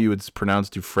that how you would pronounce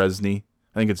Dufresne?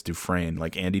 I think it's Dufresne,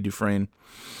 like Andy Dufresne.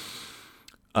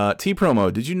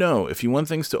 T-Promo, did you know if you want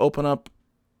things to open up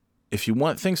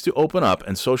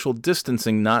and social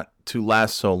distancing not to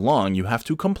last so long, you have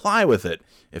to comply with it.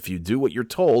 If you do what you're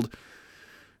told,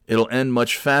 it'll end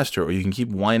much faster, or you can keep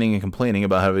whining and complaining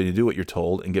about having to do what you're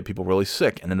told and get people really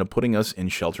sick and end up putting us in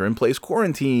shelter-in-place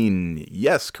quarantine.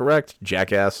 Yes, correct,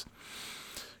 jackass.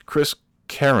 Chris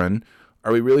Karen,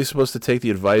 are we really supposed to take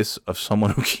the advice of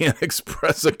someone who can't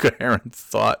express a coherent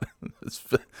thought?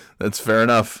 That's fair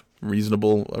enough. A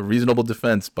reasonable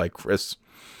defense by Chris.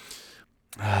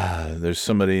 There's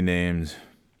somebody named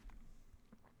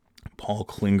Paul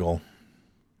Klingel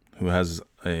who has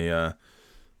a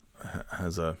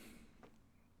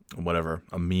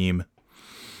meme.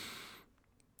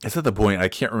 It's at the point I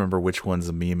can't remember which one's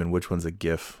a meme and which one's a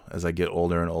GIF as I get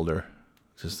older and older.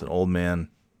 Just an old man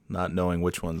not knowing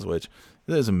which one's which.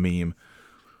 There's a meme.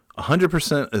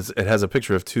 100% is it has a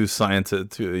picture of two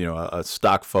scientists, a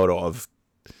stock photo of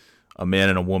a man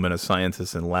and a woman, a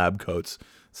scientist in lab coats.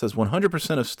 It says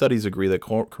 100% of studies agree that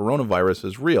coronavirus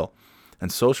is real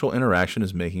and social interaction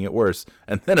is making it worse.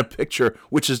 And then a picture,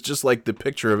 which is just like the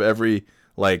picture of every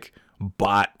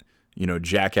bot,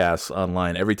 jackass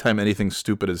online. Every time anything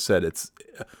stupid is said, it's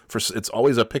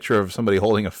always a picture of somebody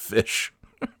holding a fish,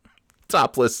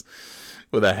 topless,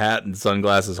 with a hat and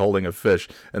sunglasses, holding a fish.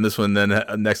 And this one then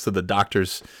next to the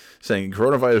doctors saying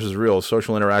coronavirus is real,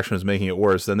 social interaction is making it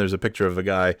worse. Then there's a picture of a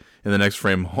guy in the next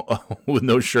frame with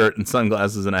no shirt and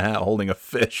sunglasses and a hat holding a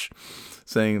fish,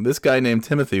 saying this guy named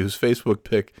Timothy, whose Facebook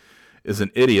pic is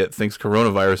an idiot, thinks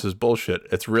coronavirus is bullshit.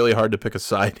 It's really hard to pick a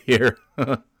side here.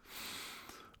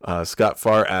 Scott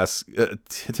Farr asks,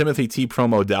 Timothy T.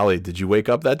 Promo Dally, did you wake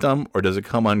up that dumb, or does it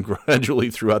come on gradually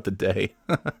throughout the day?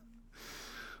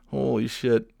 Holy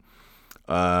shit.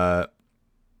 And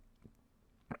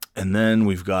then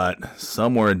we've got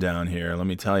somewhere down here, let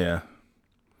me tell you.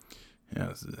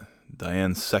 Yeah,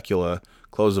 Diane Secula,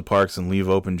 close the parks and leave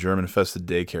open German-infested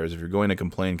daycares. If you're going to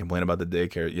complain about the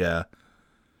daycare. Yeah,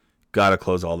 gotta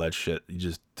close all that shit. You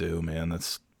just do, man.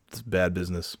 That's bad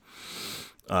business.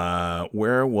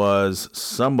 Where was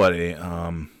somebody?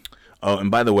 Oh, and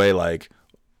by the way,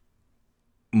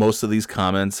 most of these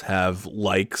comments have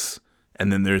likes,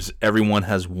 and then everyone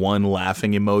has one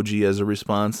laughing emoji as a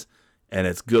response, and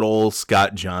it's good old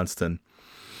Scott Johnston.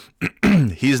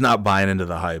 He's not buying into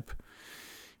the hype.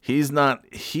 He's not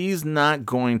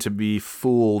going to be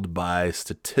fooled by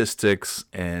statistics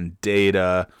and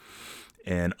data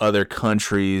and other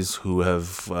countries who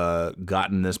have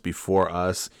gotten this before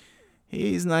us.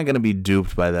 He's not going to be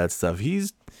duped by that stuff. You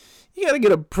got to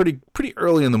get up pretty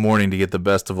early in the morning to get the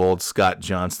best of old Scott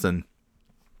Johnston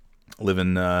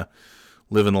living the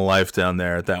life down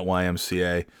there at that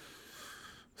YMCA.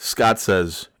 Scott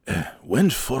says,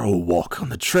 went for a walk on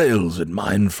the trails at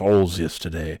Mine Falls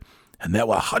yesterday, and there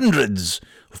were hundreds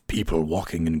of people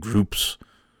walking in groups.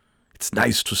 It's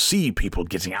nice to see people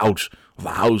getting out of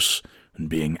the house and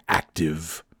being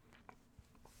active.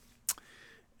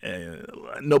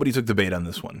 Nobody took the bait on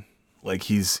this one.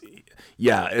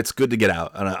 It's good to get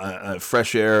out.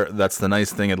 Fresh air, that's the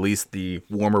nice thing. At least the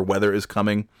warmer weather is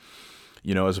coming,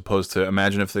 as opposed to,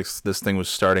 imagine if this thing was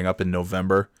starting up in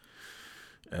November,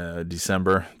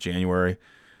 December, January.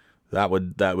 That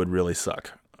would really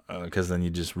suck, because then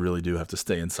you just really do have to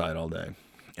stay inside all day.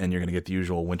 And you're going to get the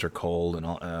usual winter cold and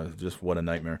all. Just what a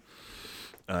nightmare.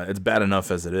 It's bad enough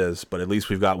as it is, but at least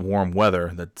we've got warm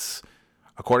weather that's,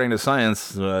 according to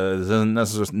science,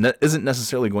 isn't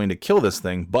necessarily going to kill this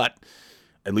thing, but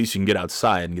at least you can get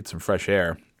outside and get some fresh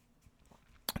air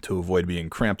to avoid being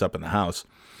cramped up in the house.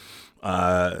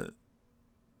 And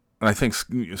I think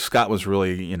Scott was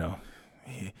really,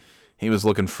 he was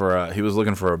looking for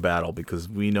a battle, because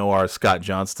we know our Scott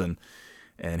Johnston,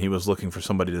 and he was looking for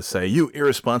somebody to say, you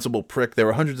irresponsible prick, there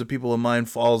were hundreds of people in Mine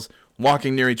Falls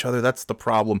walking near each other, that's the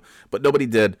problem. But nobody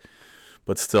did.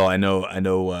 But still, I know.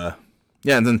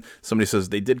 Yeah, and then somebody says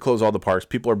they did close all the parks.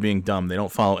 People are being dumb. They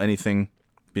don't follow anything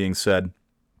being said.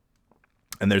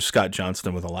 And there's Scott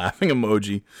Johnston with a laughing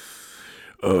emoji.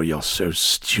 Oh, you're so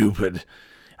stupid.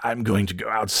 I'm going to go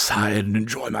outside and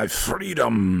enjoy my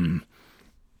freedom.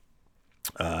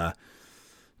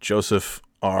 Joseph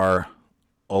R.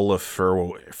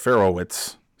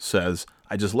 Olafurowitz says,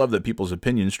 I just love that people's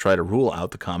opinions try to rule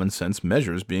out the common sense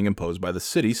measures being imposed by the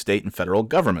city, state, and federal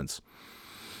governments.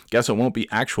 Guess it won't be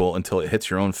actual until it hits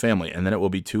your own family, and then it will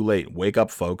be too late. Wake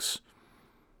up, folks.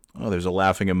 Oh, there's a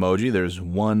laughing emoji. There's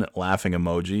one laughing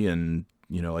emoji and,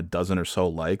 a dozen or so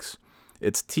likes.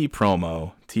 It's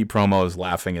T-Promo. T-Promo is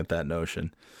laughing at that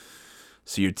notion.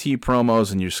 So your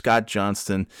T-Promos and your Scott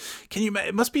Johnston.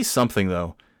 It must be something,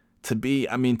 though, to be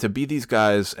these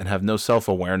guys and have no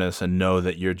self-awareness and know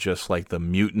that you're just like the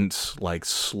mutants,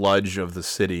 sludge of the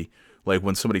city. Like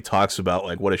when somebody talks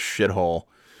about, what a shithole,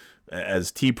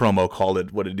 as T-Promo called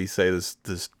it, what did he say?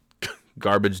 This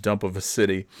garbage dump of a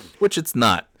city, which it's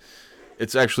not.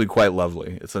 It's actually quite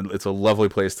lovely. It's a lovely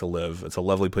place to live. It's a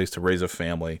lovely place to raise a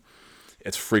family.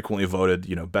 It's frequently voted,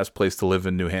 best place to live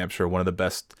in New Hampshire, one of the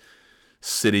best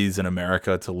cities in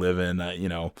America to live in.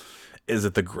 Is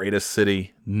it the greatest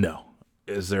city? No.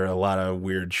 Is there a lot of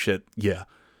weird shit? Yeah,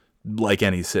 like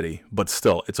any city, but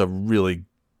still, it's a really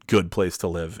good place to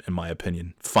live, in my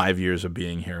opinion. 5 years of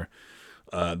being here.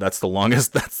 That's the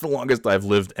longest I've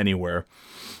lived anywhere.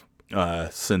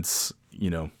 since,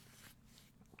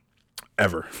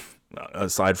 ever,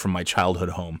 aside from my childhood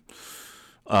home.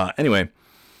 Anyway,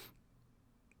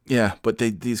 yeah, but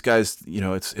these guys,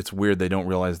 it's weird. They don't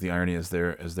realize the irony as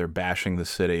they're bashing the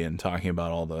city and talking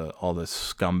about all the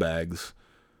scumbags,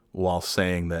 while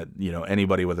saying that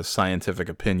anybody with a scientific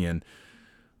opinion,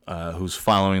 who's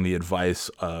following the advice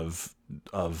of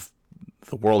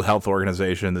the World Health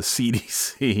Organization, the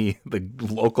CDC,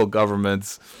 the local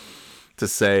governments, to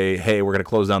say, hey, we're going to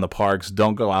close down the parks.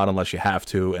 Don't go out unless you have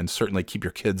to, and certainly keep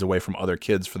your kids away from other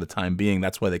kids for the time being.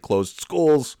 That's why they closed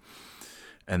schools.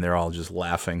 And they're all just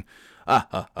laughing.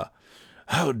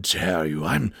 How dare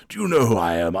you? Do you know who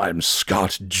I am? I'm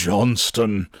Scott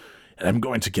Johnston, and I'm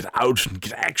going to get out and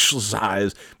get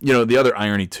exercise. The other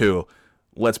irony, too,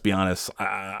 let's be honest,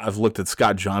 I've looked at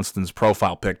Scott Johnston's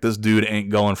profile pic. This dude ain't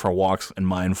going for walks in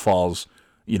Mine Falls,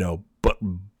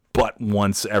 but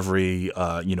once every,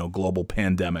 global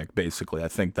pandemic, basically. I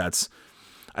think that's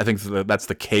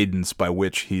the cadence by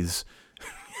which he's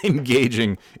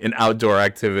engaging in outdoor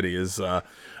activity. Is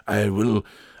I will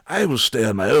stay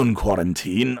on my own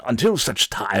quarantine until such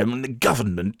time the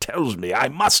government tells me I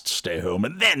must stay home,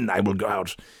 and then I will go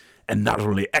out and not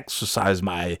only exercise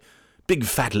my big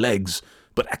fat legs,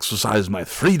 but exercise my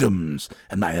freedoms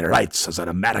and my rights as an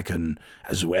American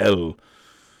as well.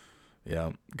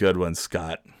 Yeah, good one,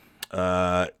 Scott.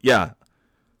 Yeah,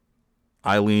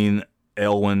 Eileen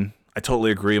Aylwin, I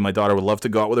totally agree. My daughter would love to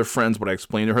go out with her friends, but I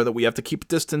explained to her that we have to keep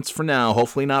distance for now,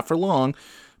 hopefully not for long.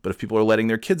 But if people are letting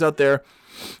their kids out there,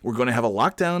 we're going to have a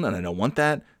lockdown, and I don't want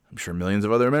that. I'm sure millions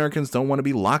of other Americans don't want to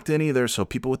be locked in either. So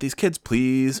people with these kids,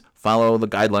 please follow the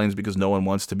guidelines, because no one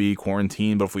wants to be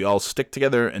quarantined. But if we all stick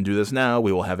together and do this now,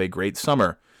 we will have a great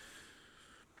summer.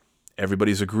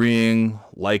 Everybody's agreeing,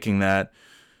 liking that.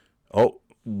 Oh,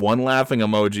 one laughing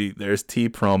emoji. There's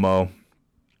T-Promo.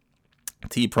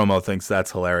 T-Promo thinks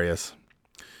that's hilarious.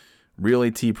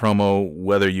 Really, T-Promo,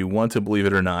 whether you want to believe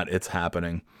it or not, it's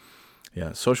happening.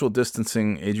 Yeah, social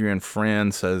distancing. Adrienne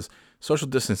Fran says, social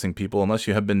distancing, people, unless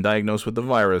you have been diagnosed with the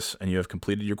virus and you have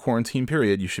completed your quarantine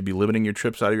period, you should be limiting your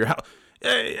trips out of your house.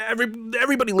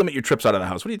 Everybody limit your trips out of the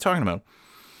house. What are you talking about?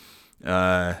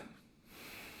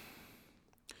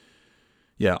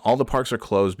 Yeah, all the parks are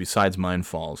closed besides Mine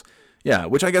Falls. Yeah,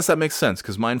 which I guess that makes sense,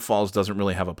 because Mine Falls doesn't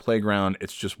really have a playground.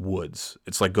 It's just woods.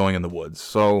 It's like going in the woods.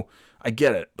 So I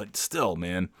get it, but still,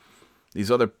 man,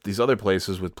 these other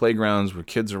places with playgrounds where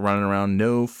kids are running around,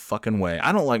 no fucking way.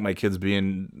 I don't like my kids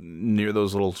being near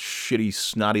those little shitty,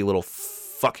 snotty little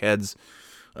fuckheads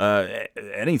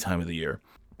any time of the year.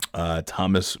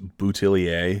 Thomas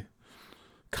Boutillier,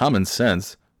 common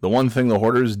sense, the one thing the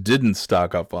hoarders didn't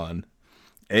stock up on.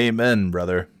 Amen,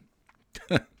 brother.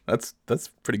 That's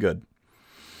pretty good.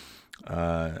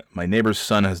 My neighbor's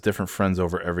son has different friends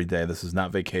over every day. This is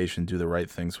not vacation. Do the right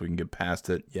thing so we can get past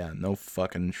it. Yeah, no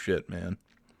fucking shit, man.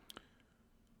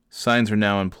 Signs are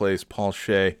now in place. Paul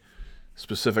Shea,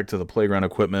 specific to the playground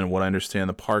equipment. What I understand,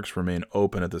 the parks remain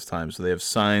open at this time. So they have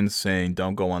signs saying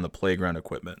don't go on the playground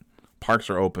equipment. Parks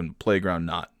are open, playground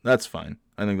not. That's fine.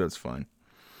 I think that's fine.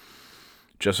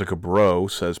 Jessica Bro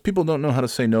says, people don't know how to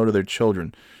say no to their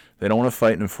children. They don't want to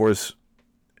fight and enforce.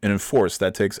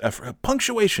 That takes effort.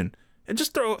 Punctuation. And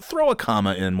just throw a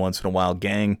comma in once in a while,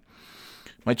 gang.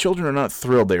 My children are not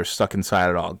thrilled they are stuck inside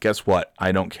at all. Guess what?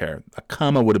 I don't care. A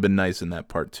comma would have been nice in that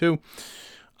part too.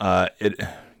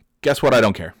 Guess what? I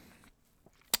don't care.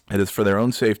 It is for their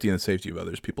own safety and the safety of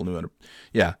others. People knew how to...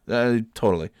 Yeah,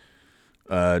 totally.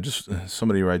 Just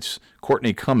somebody writes,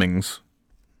 Courtney Cummings.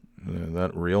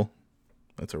 That real?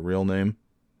 That's a real name?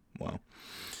 Wow.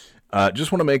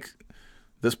 Just want to make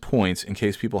this point, in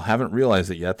case people haven't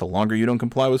realized it yet, the longer you don't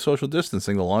comply with social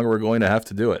distancing, the longer we're going to have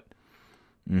to do it.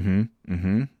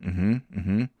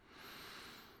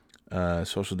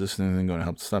 Social distancing going to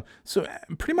help stop. So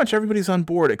pretty much everybody's on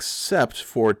board except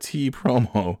for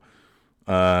T-Promo.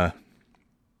 And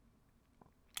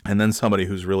then somebody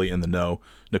who's really in the know,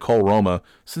 Nicole Roma.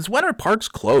 Since when are parks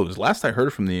closed? Last I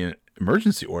heard from the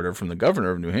emergency order from the governor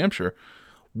of New Hampshire.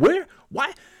 Why?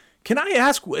 Can I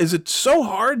ask, is it so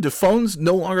hard? Do phones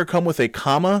no longer come with a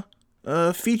comma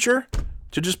feature?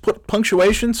 To just put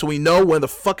punctuation so we know where the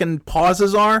fucking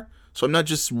pauses are? So I'm not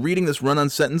just reading this run-on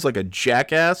sentence like a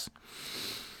jackass?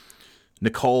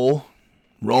 Nicole,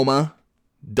 Roma,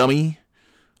 dummy.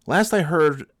 Last I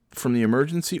heard from the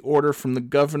emergency order from the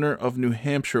governor of New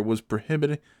Hampshire was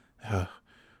prohibiting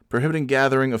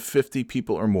gathering of 50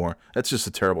 people or more. That's just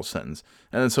a terrible sentence.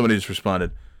 And then somebody just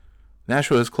responded,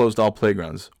 Nashua has closed all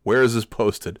playgrounds. Where is this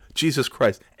posted? Jesus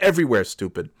Christ. Everywhere,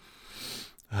 stupid.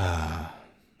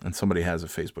 And somebody has a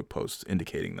Facebook post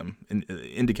indicating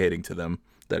to them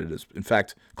that it is, in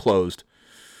fact, closed.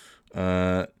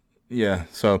 Yeah,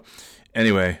 so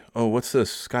anyway. Oh, what's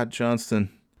this? Scott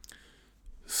Johnston.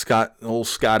 Old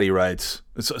Scotty writes.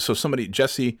 So somebody,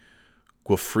 Jesse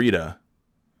Giuffrida.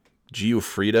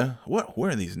 What?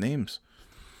 Where are these names?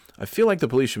 I feel like the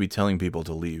police should be telling people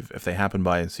to leave if they happen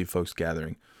by and see folks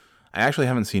gathering. I actually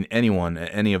haven't seen anyone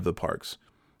at any of the parks.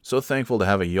 So thankful to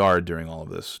have a yard during all of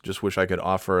this. Just wish I could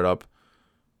offer it up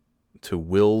to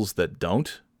wills that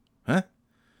don't. Huh?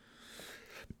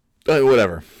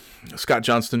 Whatever. Scott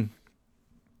Johnston.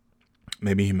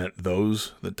 Maybe he meant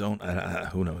those that don't.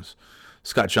 Who knows?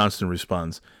 Scott Johnston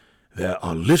responds, "There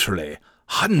are literally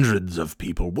hundreds of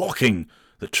people walking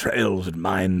the trails at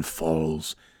Mine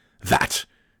Falls. That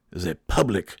is a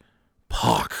public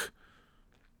park."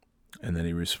 And then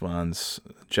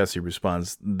Jesse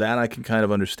responds, "That I can kind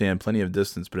of understand, plenty of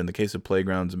distance, but in the case of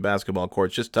playgrounds and basketball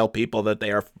courts, just tell people that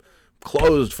they are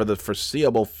closed for the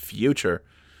foreseeable future."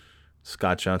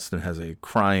 Scott Johnston has a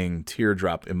crying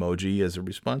teardrop emoji as a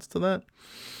response to that.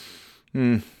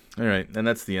 All right, and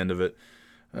that's the end of it.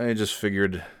 I just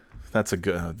figured that's a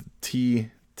good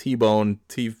T-Bone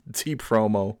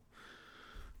promo.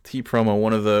 T-Promo,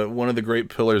 one of the great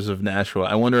pillars of Nashua.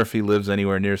 I wonder if he lives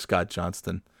anywhere near Scott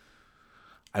Johnston.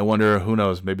 I wonder, who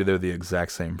knows, maybe they're the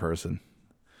exact same person.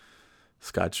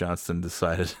 Scott Johnston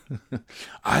decided,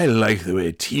 "I like the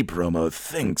way T-Promo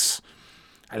thinks.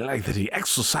 I like that he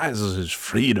exercises his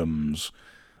freedoms.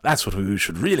 That's what we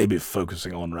should really be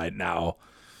focusing on right now."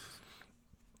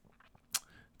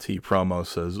 T-Promo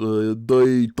says,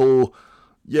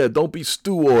 don't be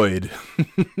steward.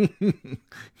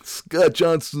 Scott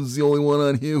Johnston's the only one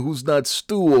on here who's not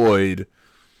steward.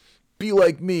 Be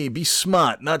like me, be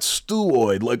smart, not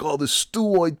steward, like all the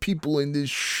steward people in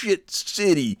this shit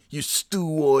city, you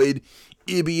steward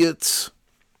idiots.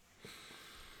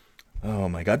 Oh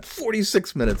my God,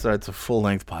 46 minutes. All right, it's a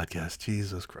full-length podcast.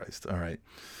 Jesus Christ. All right,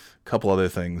 a couple other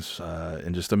things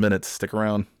in just a minute. Stick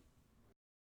around.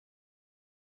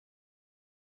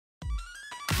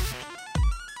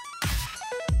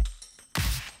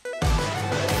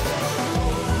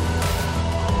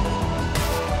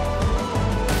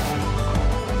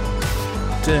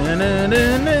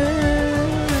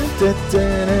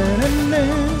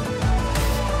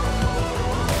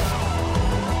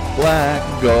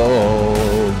 Black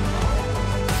gold,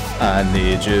 I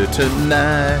need you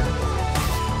tonight.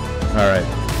 All right.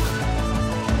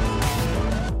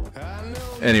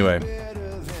 Anyway,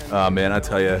 oh man, I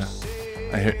tell you,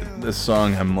 I hear this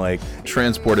song, I'm like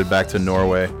transported back to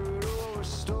Norway.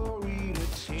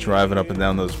 Driving up and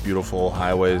down those beautiful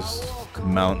highways,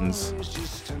 mountains.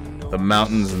 The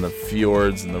mountains and the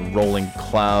fjords and the rolling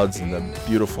clouds and the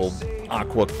beautiful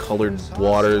aqua-colored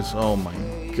waters. Oh my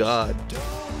God.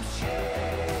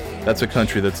 That's a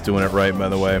country that's doing it right, by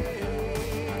the way.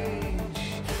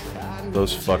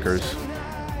 Those fuckers.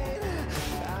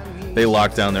 They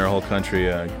locked down their whole country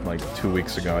like 2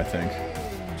 weeks ago, I think.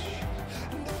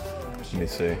 Let me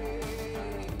see.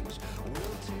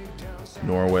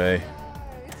 Norway.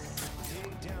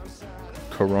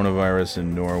 Coronavirus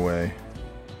in Norway.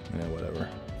 Yeah, whatever.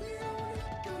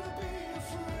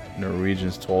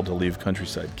 Norwegians told to leave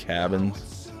countryside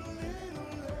cabins.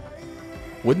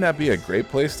 Wouldn't that be a great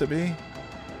place to be?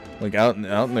 Like out in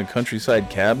a countryside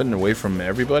cabin away from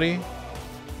everybody?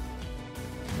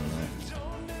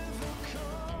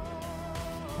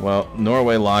 Well,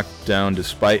 Norway locked down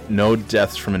despite no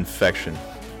deaths from infection.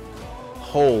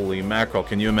 Holy mackerel,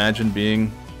 can you imagine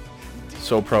being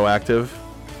so proactive?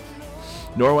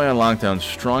 Norway on lockdown,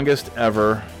 strongest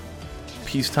ever.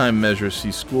 Peacetime measures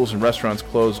see schools and restaurants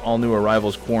close, all new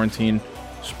arrivals quarantined,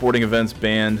 sporting events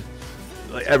banned,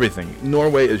 like everything.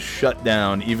 Norway is shut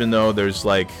down, even though there's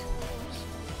like,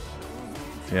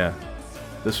 yeah.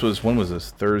 When was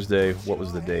this? Thursday. What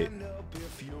was the date?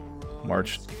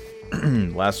 March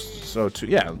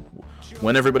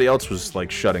when everybody else was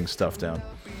like shutting stuff down.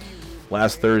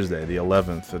 Last Thursday, the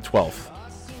 11th, the 12th.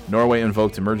 Norway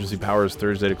invoked emergency powers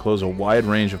Thursday to close a wide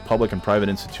range of public and private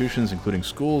institutions, including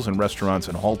schools and restaurants,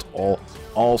 and halt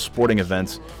all sporting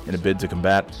events in a bid to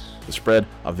combat the spread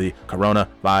of the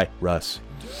coronavirus.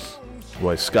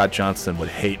 Boy, Scott Johnston would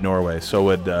hate Norway. So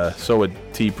would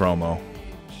T-Promo.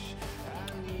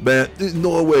 But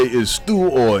Norway is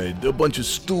steward. A bunch of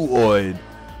steward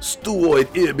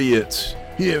idiots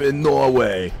here in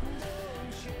Norway.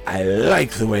 I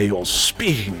like the way you're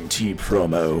speaking,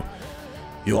 T-Promo.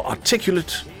 You're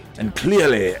articulate and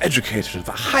clearly educated at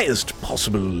the highest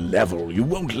possible level. You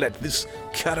won't let this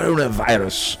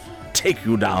coronavirus take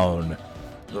you down.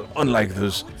 Unlike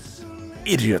those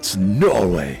idiots in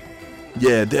Norway.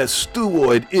 Yeah, they're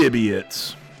steward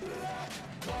idiots.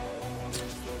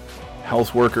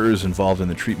 Health workers involved in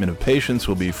the treatment of patients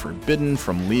will be forbidden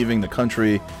from leaving the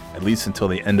country at least until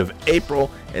the end of April,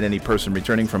 and any person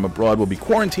returning from abroad will be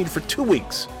quarantined for 2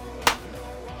 weeks.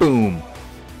 Boom.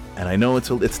 And I know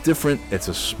it's different. It's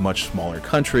a much smaller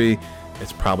country.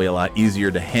 It's probably a lot easier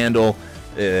to handle.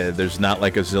 There's not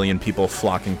like a zillion people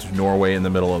flocking to Norway in the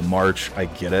middle of March. I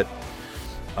get it.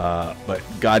 But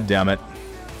God damn it.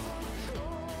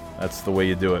 That's the way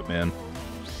you do it, man.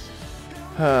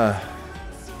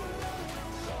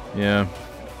 Yeah.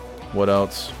 What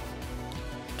else?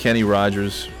 Kenny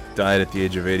Rogers died at the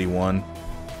age of 81.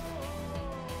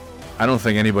 I don't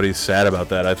think anybody's sad about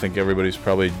that. I think everybody's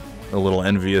probably a little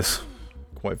envious,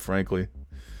 quite frankly.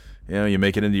 You know, you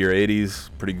make it into your 80s,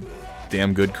 pretty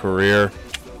damn good career.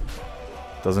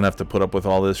 Doesn't have to put up with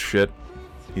all this shit.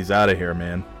 He's out of here,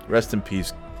 man. Rest in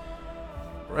peace.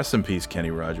 Rest in peace,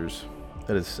 Kenny Rogers.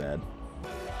 That is sad.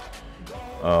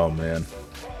 Oh, man.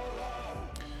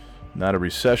 Not a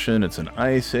recession, it's an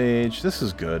ice age. This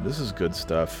is good. This is good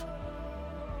stuff.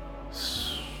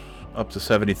 Up to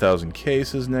 70,000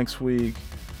 cases next week.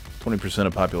 20%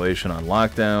 of population on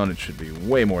lockdown. It should be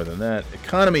way more than that.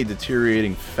 Economy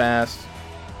deteriorating fast.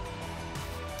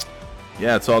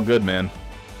 Yeah, it's all good, man.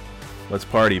 Let's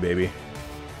party, baby.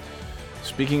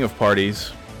 Speaking of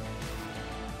parties,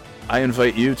 I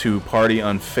invite you to party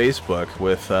on Facebook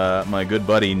with my good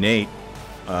buddy Nate.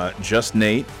 Just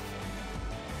Nate.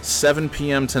 7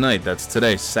 p.m. tonight. That's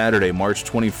today, Saturday, March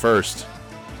 21st.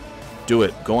 Do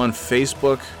it. Go on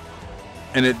Facebook.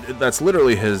 And that's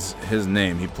literally his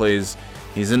name.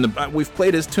 He's in the, we've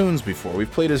played his tunes before. We've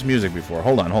played his music before.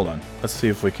 Hold on. Let's see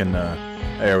if we can,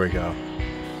 there we go.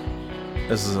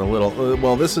 This is a little,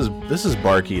 well, this is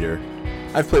Bark Eater.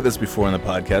 I've played this before on the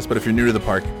podcast, but if you're new to the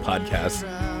podcast,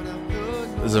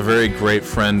 this is a very great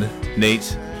friend,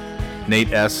 Nate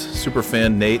S., super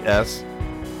fan Nate S.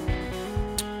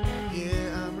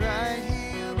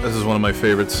 This is one of my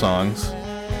favorite songs.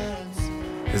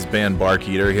 His band Bark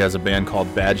Eater. He has a band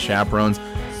called Bad Chaperones,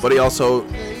 but he also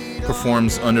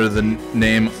performs under the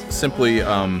name simply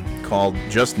called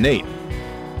Just Nate.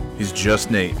 He's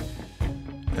Just Nate.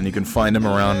 And you can find him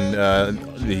around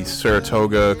the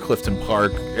Saratoga, Clifton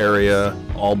Park area,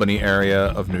 Albany area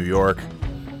of New York,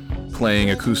 playing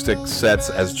acoustic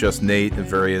sets as Just Nate at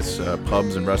various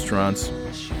pubs and restaurants.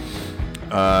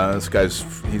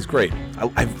 He's great.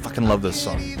 I fucking love this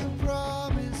song.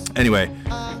 Anyway,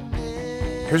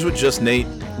 here's what Just Nate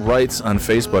writes on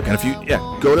Facebook. And if you,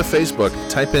 go to Facebook,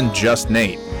 type in Just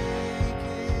Nate,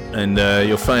 and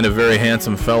you'll find a very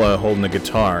handsome fella holding a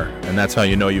guitar, and that's how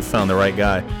you know you found the right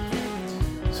guy.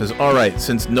 He says, all right,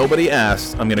 since nobody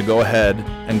asked, I'm going to go ahead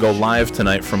and go live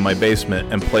tonight from my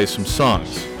basement and play some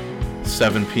songs.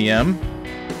 7 p.m.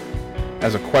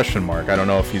 as a question mark. I don't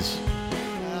know if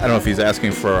he's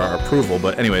asking for our approval,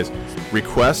 but anyways,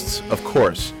 requests, of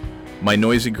course. My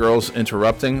noisy girls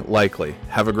interrupting, likely.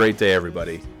 Have a great day,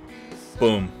 everybody.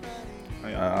 Boom.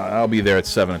 I'll be there at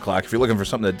 7 o'clock. If you're looking for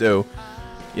something to do,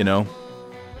 you know,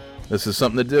 this is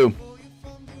something to do.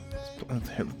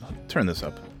 Turn this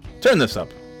up. Turn this up.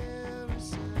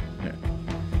 Here.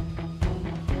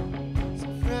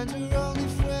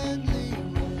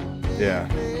 Yeah.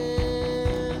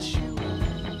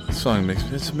 This song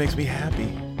makes me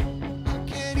happy.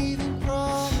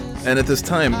 And at this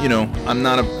time, you know, I'm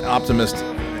not an optimist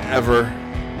ever.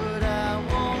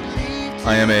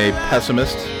 I am a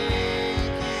pessimist.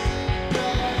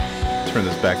 Turn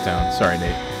this back down. Sorry,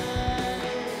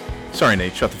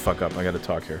 Nate. Shut the fuck up. I gotta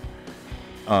talk here.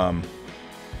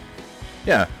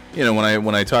 Yeah, you know,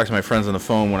 when I talk to my friends on the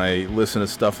phone, when I listen to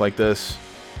stuff like this,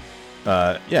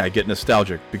 I get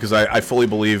nostalgic because I fully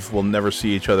believe we'll never see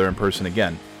each other in person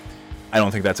again. I don't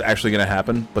think that's actually going to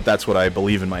happen, but that's what I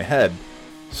believe in my head,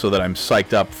 so that I'm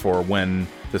psyched up for when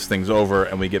this thing's over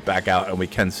and we get back out and we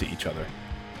can see each other.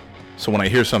 So when I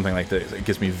hear something like this, it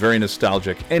gets me very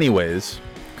nostalgic anyways,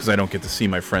 because I don't get to see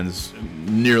my friends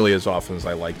nearly as often as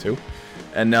I like to.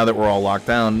 And now that we're all locked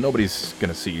down, nobody's going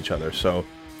to see each other. So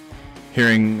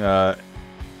hearing the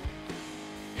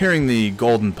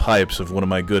golden pipes of one of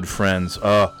my good friends,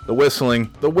 the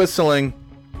whistling.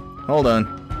 Hold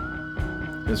on.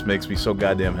 This makes me so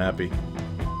goddamn happy.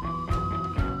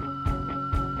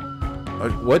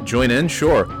 What? Join in?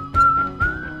 Sure.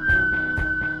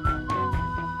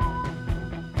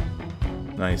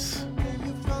 Nice.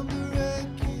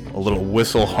 A little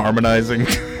whistle harmonizing.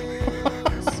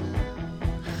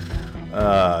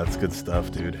 That's good stuff,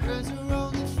 dude.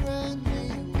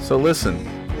 So listen.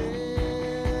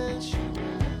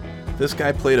 This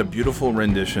guy played a beautiful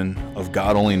rendition of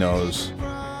God Only Knows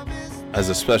as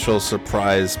a special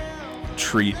surprise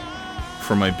treat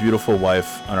for my beautiful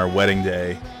wife on our wedding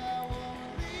day.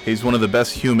 He's one of the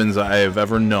best humans I have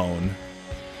ever known.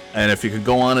 And if you could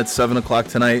go on at 7 o'clock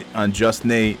tonight on Just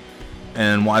Nate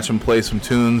and watch him play some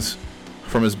tunes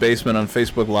from his basement on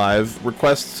Facebook Live,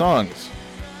 request songs.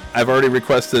 I've already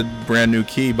requested Brand New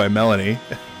Key by Melanie.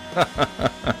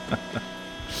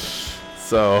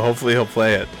 So hopefully he'll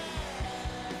play it.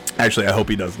 Actually, I hope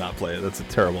he does not play it. That's a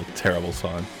terrible, terrible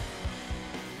song.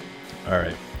 All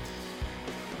right.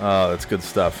 Oh, that's good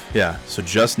stuff. Yeah, so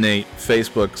Just Nate,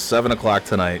 Facebook, 7 o'clock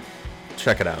tonight.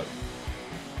 Check it out.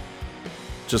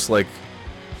 Just like,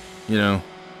 you know,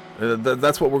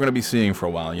 that's what we're going to be seeing for a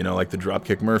while. You know, like the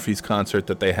Dropkick Murphys concert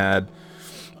that they had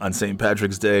on St.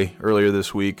 Patrick's Day earlier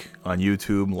this week on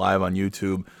YouTube, live on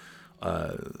YouTube.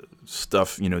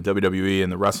 Stuff, you know, WWE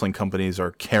and the wrestling companies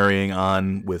are carrying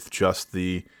on with just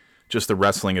the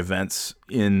wrestling events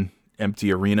in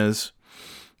empty arenas.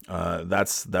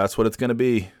 That's what it's going to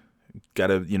be. Got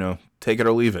to, you know, take it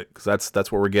or leave it, because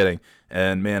that's what we're getting.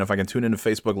 And man, if I can tune into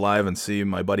Facebook Live and see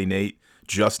my buddy Nate,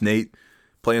 Just Nate,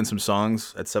 playing some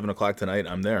songs at 7 o'clock tonight,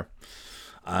 I'm there.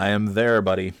 I am there,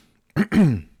 buddy.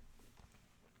 Baba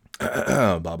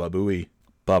Booey.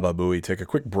 Baba Booey. Take a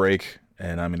quick break,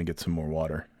 and I'm going to get some more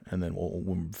water, and then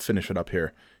we'll finish it up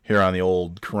here on the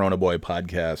old Corona Boy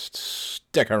podcast.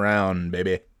 Stick around,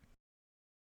 baby.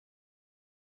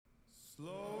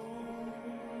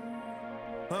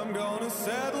 I'm gonna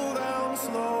settle down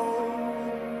slow.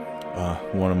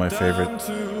 One of my favorite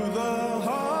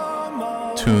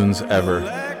tunes ever.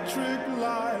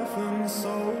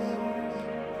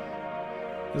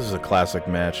 This is a classic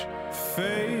match.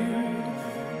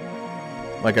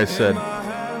 Like I said,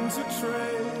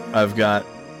 I've got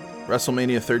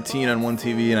WrestleMania 13 on one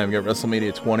TV and I've got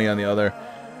WrestleMania 20 on the other.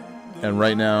 And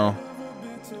right now,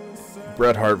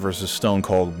 Bret Hart versus Stone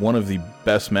Cold, one of the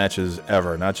best matches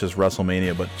ever. Not just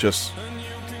WrestleMania, but just,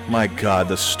 my God,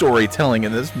 the storytelling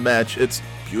in this match, it's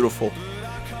beautiful.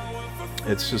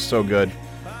 It's just so good.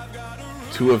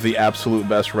 Two of the absolute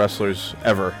best wrestlers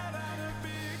ever,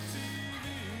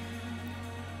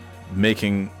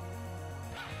 making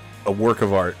a work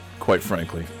of art, quite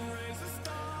frankly.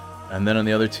 And then on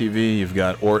the other TV, you've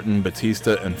got Orton,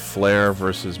 Batista, and Flair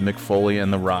versus Mick Foley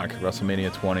and The Rock,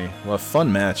 WrestleMania 20. Well, a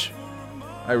fun match.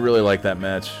 I really like that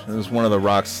match. It was one of The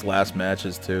Rock's last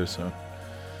matches, too, so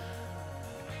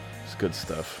it's good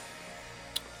stuff.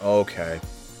 Okay.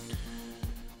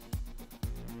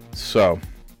 So,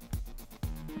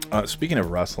 speaking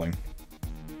of wrestling,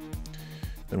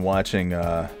 been watching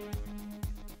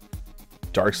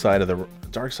Dark Side of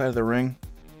the Ring?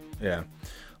 Yeah.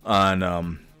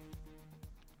 On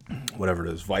whatever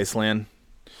it is, Viceland.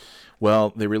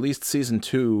 Well, they released season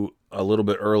 2 a little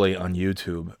bit early on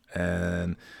YouTube,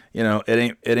 and you know,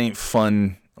 it ain't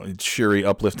fun, cheery,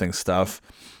 uplifting stuff.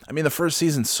 I mean, the first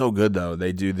season's so good though.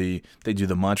 They do the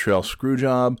Montreal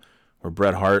Screwjob, where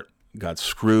Bret Hart got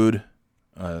screwed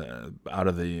out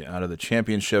of the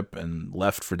championship and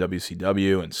left for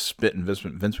WCW and spit in Vince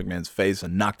McMahon's face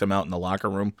and knocked him out in the locker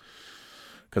room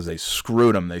because they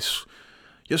screwed him.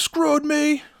 You screwed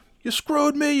me. You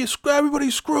screwed me.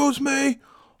 Everybody screws me.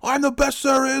 I'm the best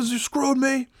there is. You screwed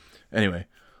me. Anyway,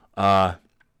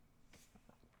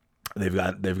 they've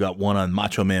got one on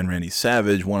Macho Man Randy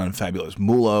Savage, one on Fabulous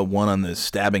Moolah, one on the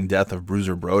stabbing death of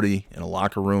Bruiser Brody in a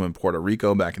locker room in Puerto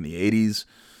Rico back in the 80s.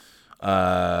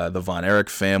 The Von Erich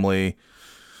family.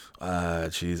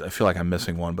 Geez, I feel like I'm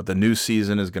missing one, but the new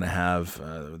season is going to have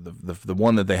the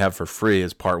one that they have for free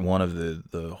is part 1 of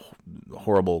the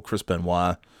horrible Chris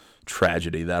Benoit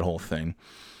tragedy, that whole thing.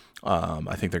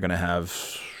 I think they're going to have,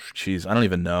 I don't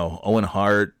even know, Owen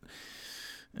Hart.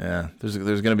 Yeah, there's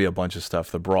going to be a bunch of stuff.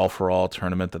 The Brawl for All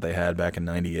tournament that they had back in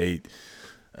 '98.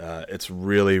 It's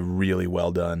really, really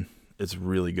well done. It's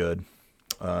really good.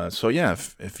 So yeah,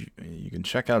 if you can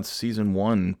check out season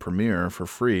 1 premiere for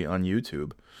free on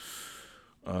YouTube.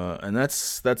 And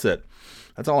that's it.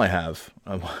 That's all I have.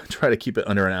 I try to keep it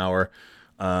under an hour.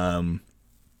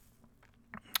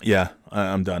 Yeah,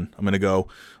 I'm done. I'm going to go.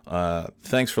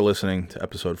 Thanks for listening to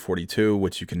episode 42,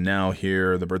 which you can now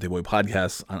hear the Birthday Boy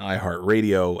podcast on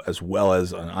iHeartRadio, as well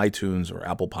as on iTunes or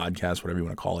Apple Podcasts, whatever you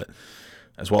want to call it,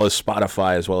 as well as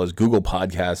Spotify, as well as Google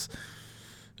Podcasts.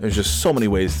 There's just so many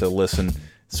ways to listen.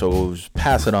 So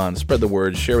pass it on, spread the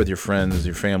word, share with your friends,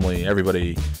 your family,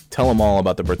 everybody. Tell them all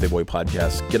about the Birthday Boy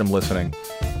podcast. Get them listening.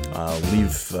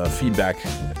 Leave feedback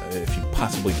if you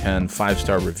possibly can.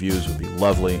 5-star reviews would be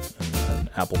lovely. And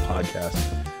Apple Podcasts.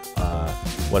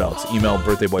 What else? Email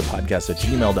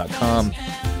birthdayboypodcast@gmail.com.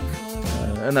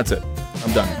 And that's it.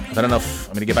 I'm done. I've had enough.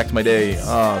 I'm going to get back to my day.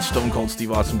 Stone Cold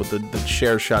Steve Austin with the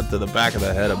chair shot to the back of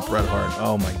the head of Bret Hart.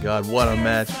 Oh my God, what a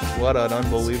match. What an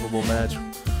unbelievable match.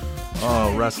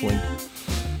 Oh, wrestling.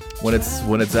 When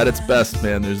it's at its best,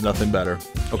 man, there's nothing better.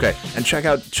 Okay, and check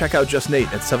out Just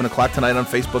Nate at 7 o'clock tonight on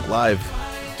Facebook Live.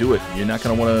 Do it. You're not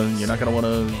gonna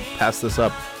wanna pass this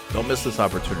up. Don't miss this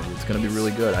opportunity. It's gonna be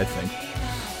really good, I think.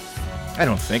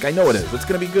 I know it is. It's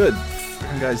gonna be good.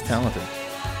 Freaking guy's talented.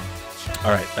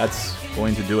 All right, that's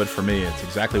going to do it for me. It's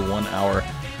exactly 1 hour.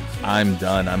 I'm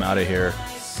done. I'm out of here.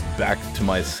 Back to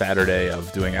my Saturday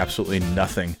of doing absolutely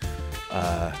nothing.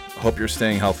 Hope you're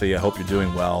staying healthy. I hope you're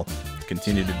doing well.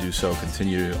 Continue to do so.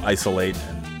 Continue to isolate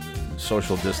and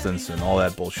social distance and all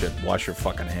that bullshit. Wash your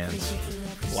fucking hands.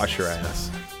 Wash your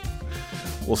ass.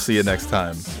 We'll see you next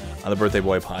time on the Birthday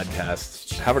Boy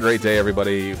Podcast. Have a great day,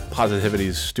 everybody. Positivity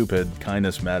is stupid.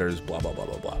 Kindness matters. Blah, blah, blah,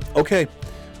 blah, blah. Okay.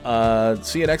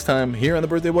 See you next time here on the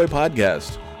Birthday Boy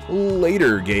Podcast.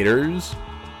 Later, Gators.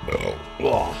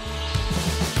 Oh.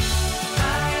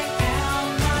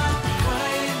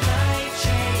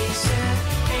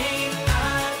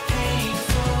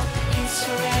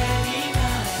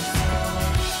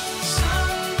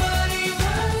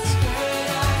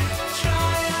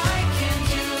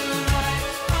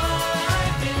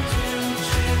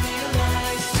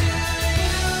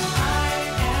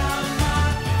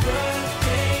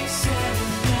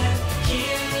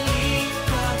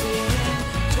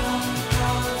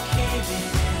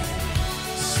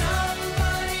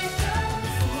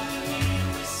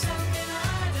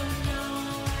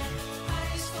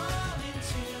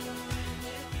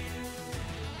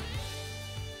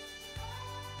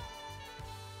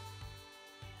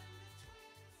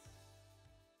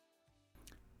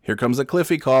 Here comes a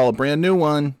Cliffy call, a brand new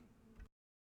one.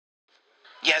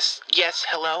 Yes,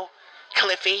 hello?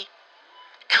 Cliffy?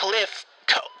 Cliff,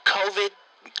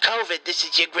 COVID, this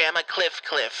is your grandma Cliff.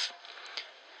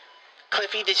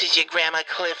 Cliffy, this is your grandma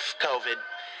Cliff, COVID.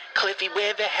 Cliffy,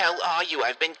 where the hell are you?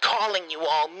 I've been calling you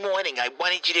all morning. I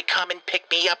wanted you to come and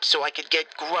pick me up so I could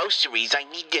get groceries. I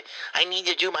need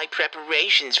to do my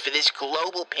preparations for this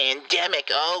global pandemic.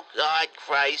 Oh, God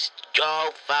Christ.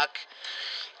 Oh, fuck.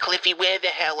 Cliffy, where the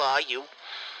hell are you?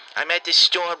 I'm at the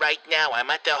store right now. I'm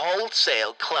at the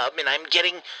wholesale club, and I'm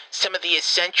getting some of the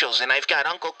essentials. And I've got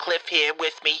Uncle Cliff here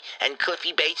with me, and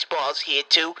Cliffy Baseball's here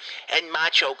too, and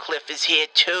Macho Cliff is here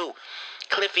too.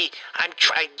 Cliffy, I'm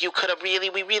trying.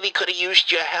 We really could have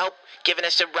used your help, giving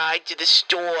us a ride to the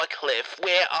store, Cliff.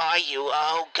 Where are you?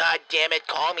 Oh, God damn it,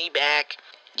 call me back.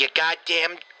 You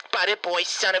goddamn butter boy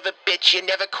son of a bitch. You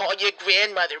never called your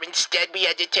grandmother. Instead, we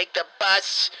had to take the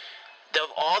bus.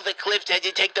 All the Cliffs had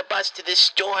to take the bus to this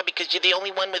store because you're the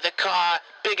only one with a car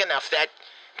big enough. That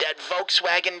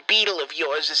Volkswagen Beetle of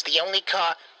yours is the only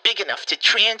car big enough to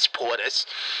transport us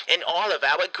and all of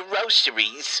our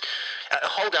groceries.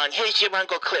 Hold on, here's your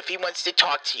Uncle Cliff. He wants to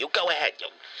talk to you. Go ahead.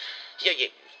 Yeah.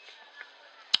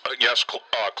 Yes,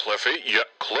 Cliffy. Yeah,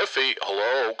 Cliffy.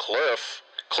 Hello, Cliff.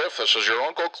 Cliff, this is your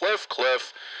Uncle Cliff.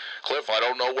 Cliff, I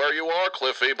don't know where you are,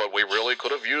 Cliffy, but we really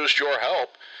could have used your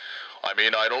help. I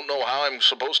mean, I don't know how I'm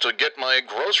supposed to get my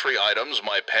grocery items,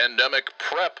 my pandemic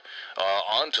prep,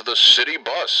 onto the city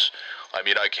bus. I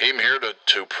mean, I came here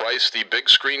to price the big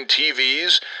screen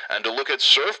TVs and to look at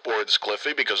surfboards,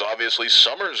 Cliffy, because obviously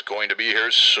summer's going to be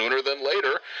here sooner than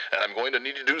later, and I'm going to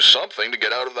need to do something to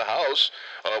get out of the house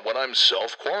when I'm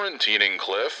self-quarantining,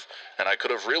 Cliff. And I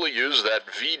could have really used that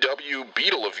VW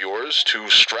Beetle of yours to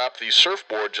strap the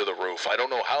surfboard to the roof. I don't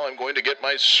know how I'm going to get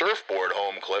my surfboard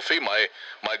home, Cliffy, my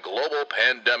global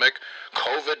pandemic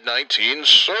COVID-19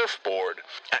 surfboard.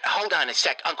 Hold on a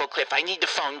sec, Uncle Cliff. I need the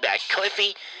phone back.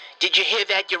 Cliffy, did you hear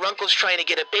that? Your uncle's trying to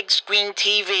get a big screen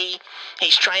TV.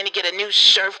 He's trying to get a new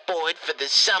surfboard for the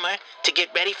summer to get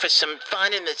ready for some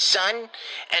fun in the sun.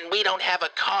 And we don't have a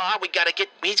car.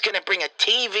 He's going to bring a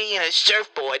TV and a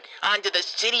surfboard onto the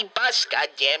city bus.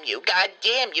 Goddamn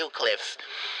you, Cliff.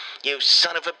 You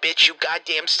son of a bitch, you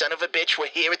goddamn son of a bitch. We're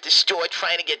here at the store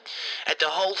trying to get, at the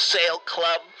wholesale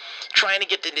club, trying to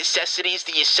get the necessities,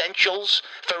 the essentials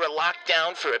for a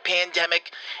lockdown, for a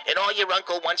pandemic. And all your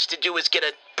uncle wants to do is get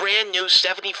a brand new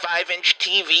 75-inch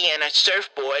TV and a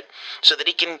surfboard so that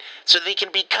he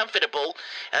can be comfortable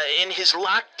in his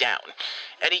lockdown.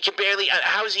 And he can barely,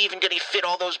 how is he even going to fit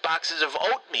all those boxes of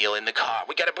oatmeal in the car?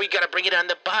 We gotta bring it on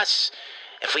the bus.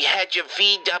 If we had your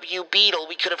VW Beetle,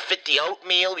 we could have fit the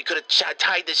oatmeal, we could have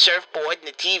tied the surfboard and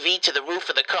the TV to the roof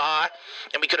of the car,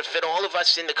 and we could have fit all of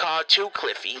us in the car too,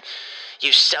 Cliffy.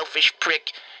 You selfish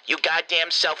prick. You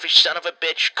goddamn selfish son of a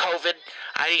bitch. COVID,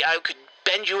 I could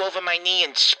bend you over my knee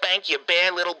and spank your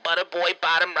bare little butter boy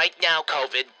bottom right now,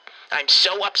 COVID. I'm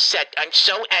so upset. I'm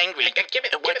so angry. Give me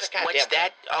the What's goddamn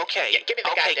that? Okay. Yeah, give me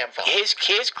the okay. goddamn phone. Here's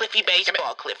Cliffy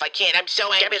Baseball, Cliff. I can't. I'm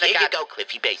so angry. me the Here you god- go,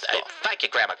 Cliffy Baseball. Thank you,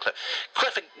 Grandma Cliff.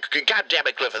 Cliffy, goddamn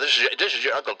it, Cliffy. This is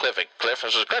your Uncle Cliffy. Cliff,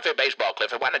 this is Cliffy Baseball,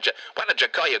 Cliffy. Why don't you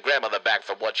call your grandmother back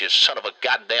from what, you son of a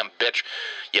goddamn bitch?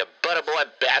 You butterboy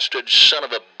bastard, son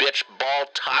of a bitch, ball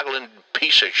toggling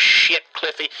piece of shit,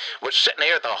 Cliffy. We're sitting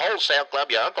here at the wholesale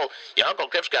club. Your Uncle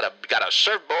Cliff's got a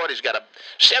surfboard. He's got a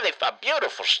 75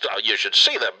 beautiful. You should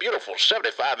see the beautiful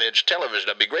 75-inch television.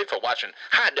 It'd be great for watching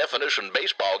high-definition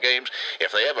baseball games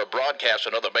if they ever broadcast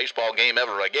another baseball game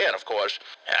ever again, of course.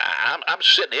 I'm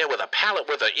sitting here with a pallet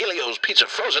worth of Elio's pizza,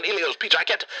 frozen Elio's pizza.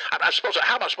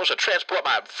 How am I supposed to transport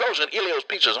my frozen Elio's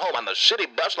pizzas home on the city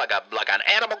bus like an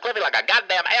animal, Cliffy, like a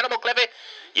goddamn animal, Cliffy?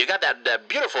 You got that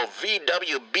beautiful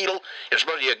VW Beetle.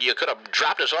 You could have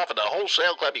dropped us off at the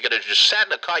wholesale club. You could have just sat in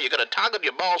the car. You could have toggled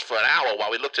your balls for an hour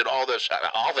while we looked at all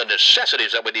the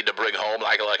necessities that we need to bring home,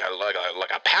 like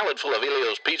a pallet full of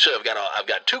Elio's pizza. I've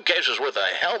got 2 cases worth of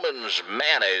Hellman's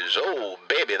mayonnaise. Oh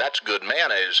baby, that's good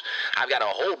mayonnaise. I've got a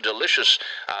whole delicious,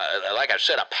 like I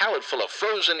said, a pallet full of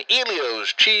frozen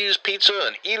Elio's cheese pizza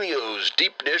and Elio's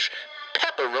deep dish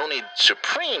pepperoni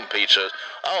supreme pizza.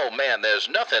 Oh man, there's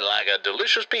nothing like a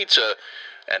delicious pizza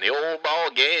and the old ball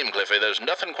game, Cliffy. There's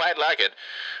nothing quite like it.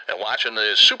 And watching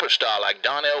the superstar like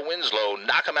Darnell Winslow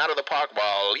knock him out of the park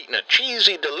while eating a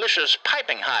cheesy, delicious,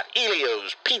 piping hot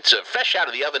Elio's pizza fresh out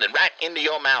of the oven and right into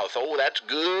your mouth. Oh, that's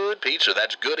good pizza.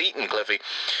 That's good eating, Cliffy.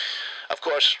 Of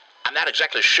course, I'm not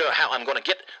exactly sure how I'm going to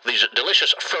get these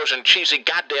delicious, frozen, cheesy,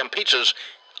 goddamn pizzas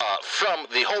from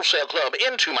the wholesale club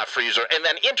into my freezer and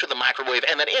then into the microwave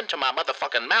and then into my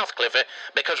motherfucking mouth, Cliffy,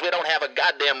 because we don't have a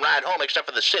goddamn ride home except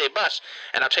for the city bus.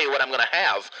 And I'll tell you what I'm going to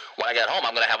have when I get home.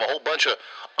 I'm going to have a whole bunch of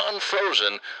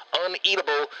unfrozen,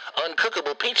 uneatable,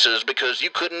 uncookable pizzas because you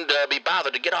couldn't be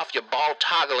bothered to get off your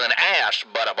ball-toggling ass,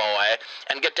 butter boy,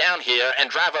 and get down here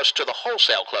and drive us to the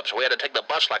wholesale club. So we had to take the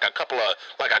bus like a couple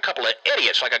of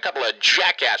idiots, like a couple of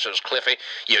jackasses, Cliffy.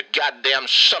 You goddamn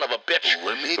son of a bitch.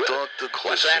 Let me talk to Cliffy.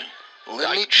 What's that?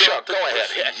 Sure, go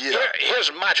ahead.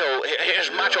 Here's Macho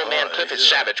Man Cliffy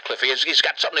Savage, Cliffy. He's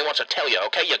got something he wants to tell you,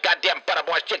 okay? You goddamn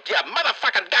butterboy, you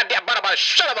motherfucking goddamn butterboy,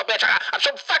 son of a bitch. I'm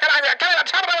so fucking angry. I can't even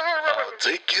tell you.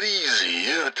 Take it easy,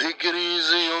 take it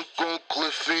easy, Uncle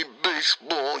Cliffy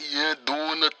Baseball,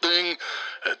 doing the thing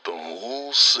at the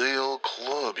wholesale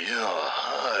club,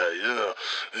 hi,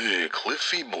 hey,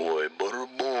 Cliffy boy, butter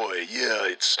boy,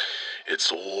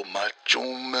 it's old Macho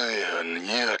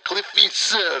Man, Cliffy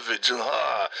Savage,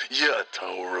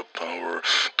 Tower of Power,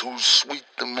 too sweet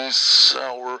to miss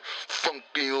sour,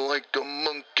 funky like a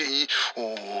monkey,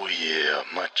 oh yeah,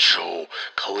 Macho,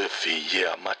 Cliffy,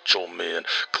 Macho Man,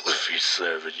 Cliffy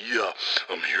Savage,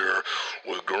 I'm here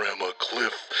with Grandma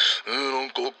Cliff and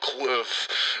Uncle Cliff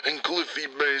and Cliffy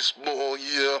Baseball,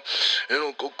 and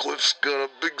Uncle Cliff's got a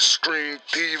big screen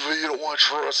TV to watch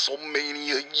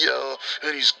WrestleMania,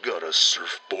 and he's got a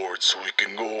surfboard so he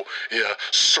can go,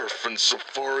 surfing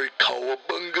safari,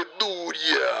 cowabunga dude,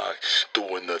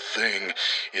 doing the thing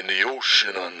in the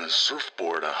ocean on the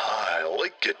surfboard, I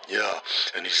like it,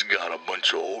 and he's got a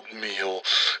bunch of oatmeal,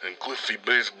 and Cliffy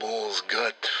Baseball's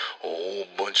got a whole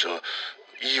bunch of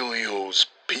Elio's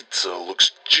pizza.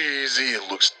 Looks cheesy, it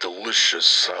looks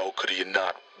delicious. How could he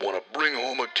not want to bring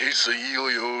home a case of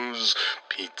Elio's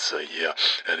pizza,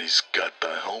 and he's got the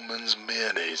Hellman's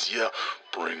mayonnaise,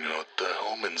 bring out the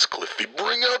Hellman's, Cliffy,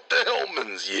 bring out the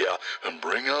Hellman's, and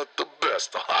bring out the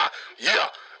best, I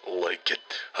like it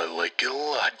a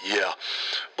lot,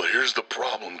 but here's the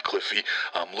problem, Cliffy,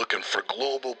 I'm looking for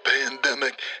global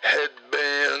pandemic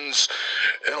headbands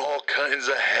and all kinds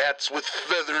of hats with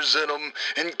feathers in them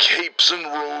and capes and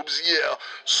robes,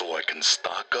 so I can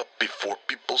stock up before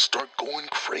people start going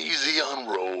crazy on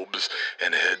robes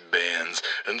and headbands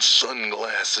and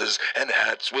sunglasses and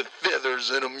hats with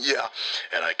feathers in them,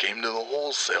 and I came to the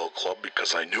wholesale club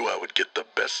because I knew I would get the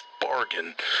best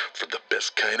bargain for the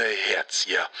best kind of hats,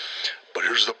 but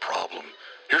here's the problem.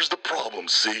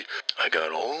 See? I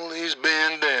got all these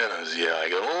bandanas, I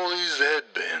got all these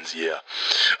headbands,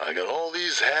 I got all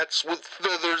these hats with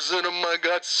feathers in them, I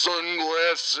got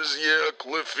sunglasses,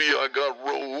 Cliffy, I got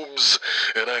robes,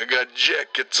 and I got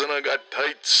jackets, and I got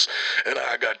tights, and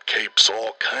I got capes,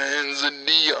 all kinds of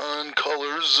neon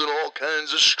colors, and all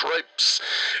kinds of stripes,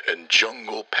 and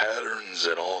jungle patterns,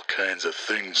 and all kinds of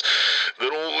things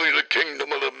that only the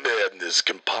kingdom of the madness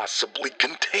can possibly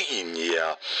contain,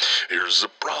 Here's the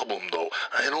problem, though.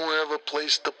 I don't have a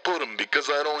place to put them because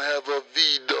I don't have a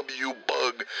VW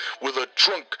Bug with a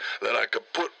trunk that I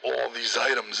could put all these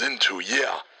items into,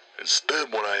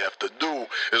 Instead, what I have to do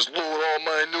is load all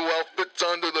my new outfits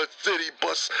onto the city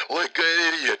bus like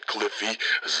an idiot, Cliffy.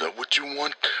 Is that what you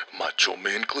want, Macho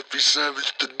Man Cliffy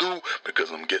Savage, to do?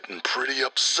 Because I'm getting pretty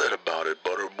upset about it,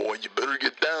 Butterboy. You better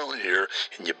get down here,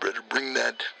 and you better bring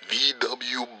that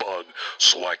VW Bug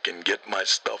so I can get my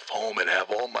stuff home and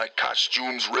have all my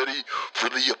costumes ready for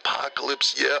the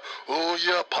apocalypse, yeah? Oh,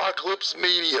 yeah, Apocalypse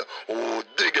Mania. Oh,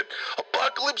 dig it.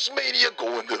 Apocalypse Mania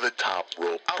going to the top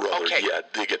rope, brother. Okay. Yeah,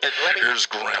 dig it. Here's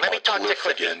Grandma Let me talk to Cliff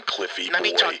Cliffy. again, Cliffy Let boy.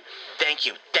 me talk. Thank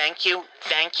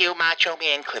you, Macho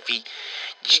Man Cliffy.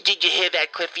 Did you hear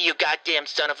that, Cliffy? You goddamn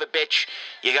son of a bitch.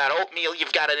 You got oatmeal.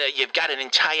 You've got an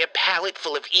entire pallet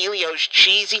full of Elio's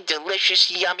cheesy,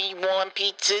 delicious, yummy, warm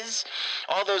pizzas.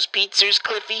 All those pizzas,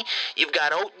 Cliffy. You've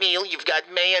got oatmeal. You've got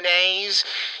mayonnaise.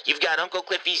 You've got Uncle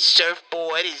Cliffy's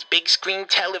surfboard, his big screen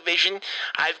television.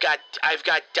 I've got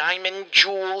diamond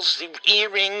jewels,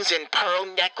 earrings, and pearl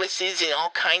necklaces, and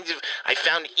all kinds of. I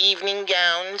found evening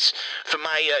gowns for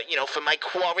my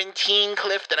quarantine,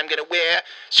 Cliff, that I'm gonna wear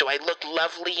so I look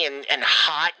lovely and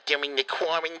hot during the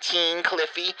quarantine,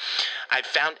 Cliffy. I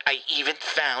even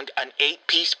found an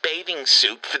 8-piece bathing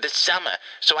suit for the summer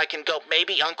so I can go.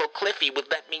 Maybe Uncle Cliffy would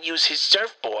let me use his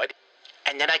surfboard.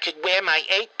 And then I could wear my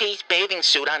 8-piece bathing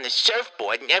suit on the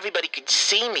surfboard and everybody could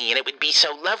see me and it would be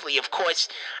so lovely. Of course,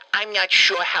 I'm not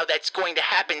sure how that's going to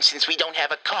happen since we don't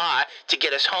have a car to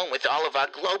get us home with all of our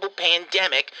global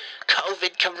pandemic,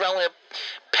 COVID, corona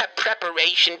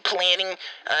preparation, planning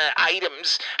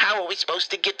items. How are we supposed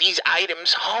to get these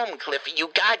items home, Cliffy? You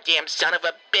goddamn son of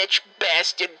a bitch,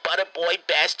 bastard, butterboy,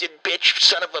 bastard, bitch,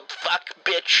 son of a fuck,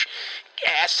 bitch,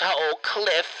 asshole,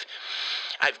 Cliff.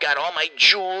 I've got all my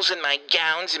jewels and my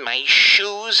gowns and my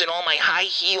shoes and all my high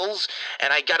heels,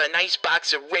 and I got a nice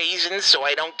box of raisins so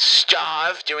I don't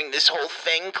starve during this whole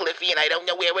thing, Cliffy, and I don't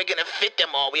know where we're gonna fit them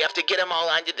all. We have to get them all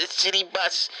onto the city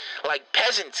bus like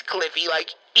peasants, Cliffy,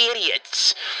 like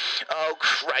idiots. Oh,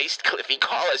 Christ, Cliffy,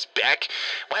 call us back.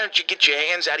 Why don't you get your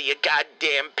hands out of your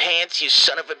goddamn pants, you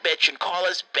son of a bitch, and call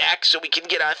us back so we can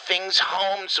get our things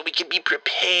home, so we can be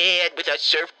prepared with our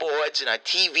surfboards and our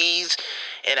TVs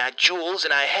and our jewels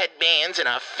and our headbands and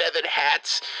our feathered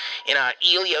hats and our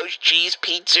Elio's cheese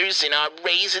pizzas and our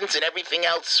raisins and everything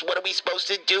else. What are we supposed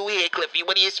to do here, Cliffy?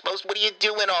 What are you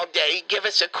doing all day? Give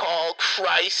us a call,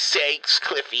 Christ's sakes,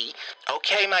 Cliffy.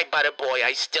 Okay, my butter boy,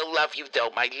 I still love you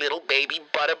though, my little baby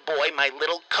butter boy, my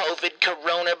little COVID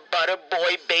corona butter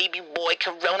boy, baby boy,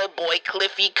 corona boy,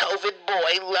 Cliffy COVID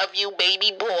boy, love you,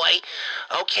 baby boy.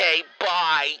 Okay,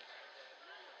 bye.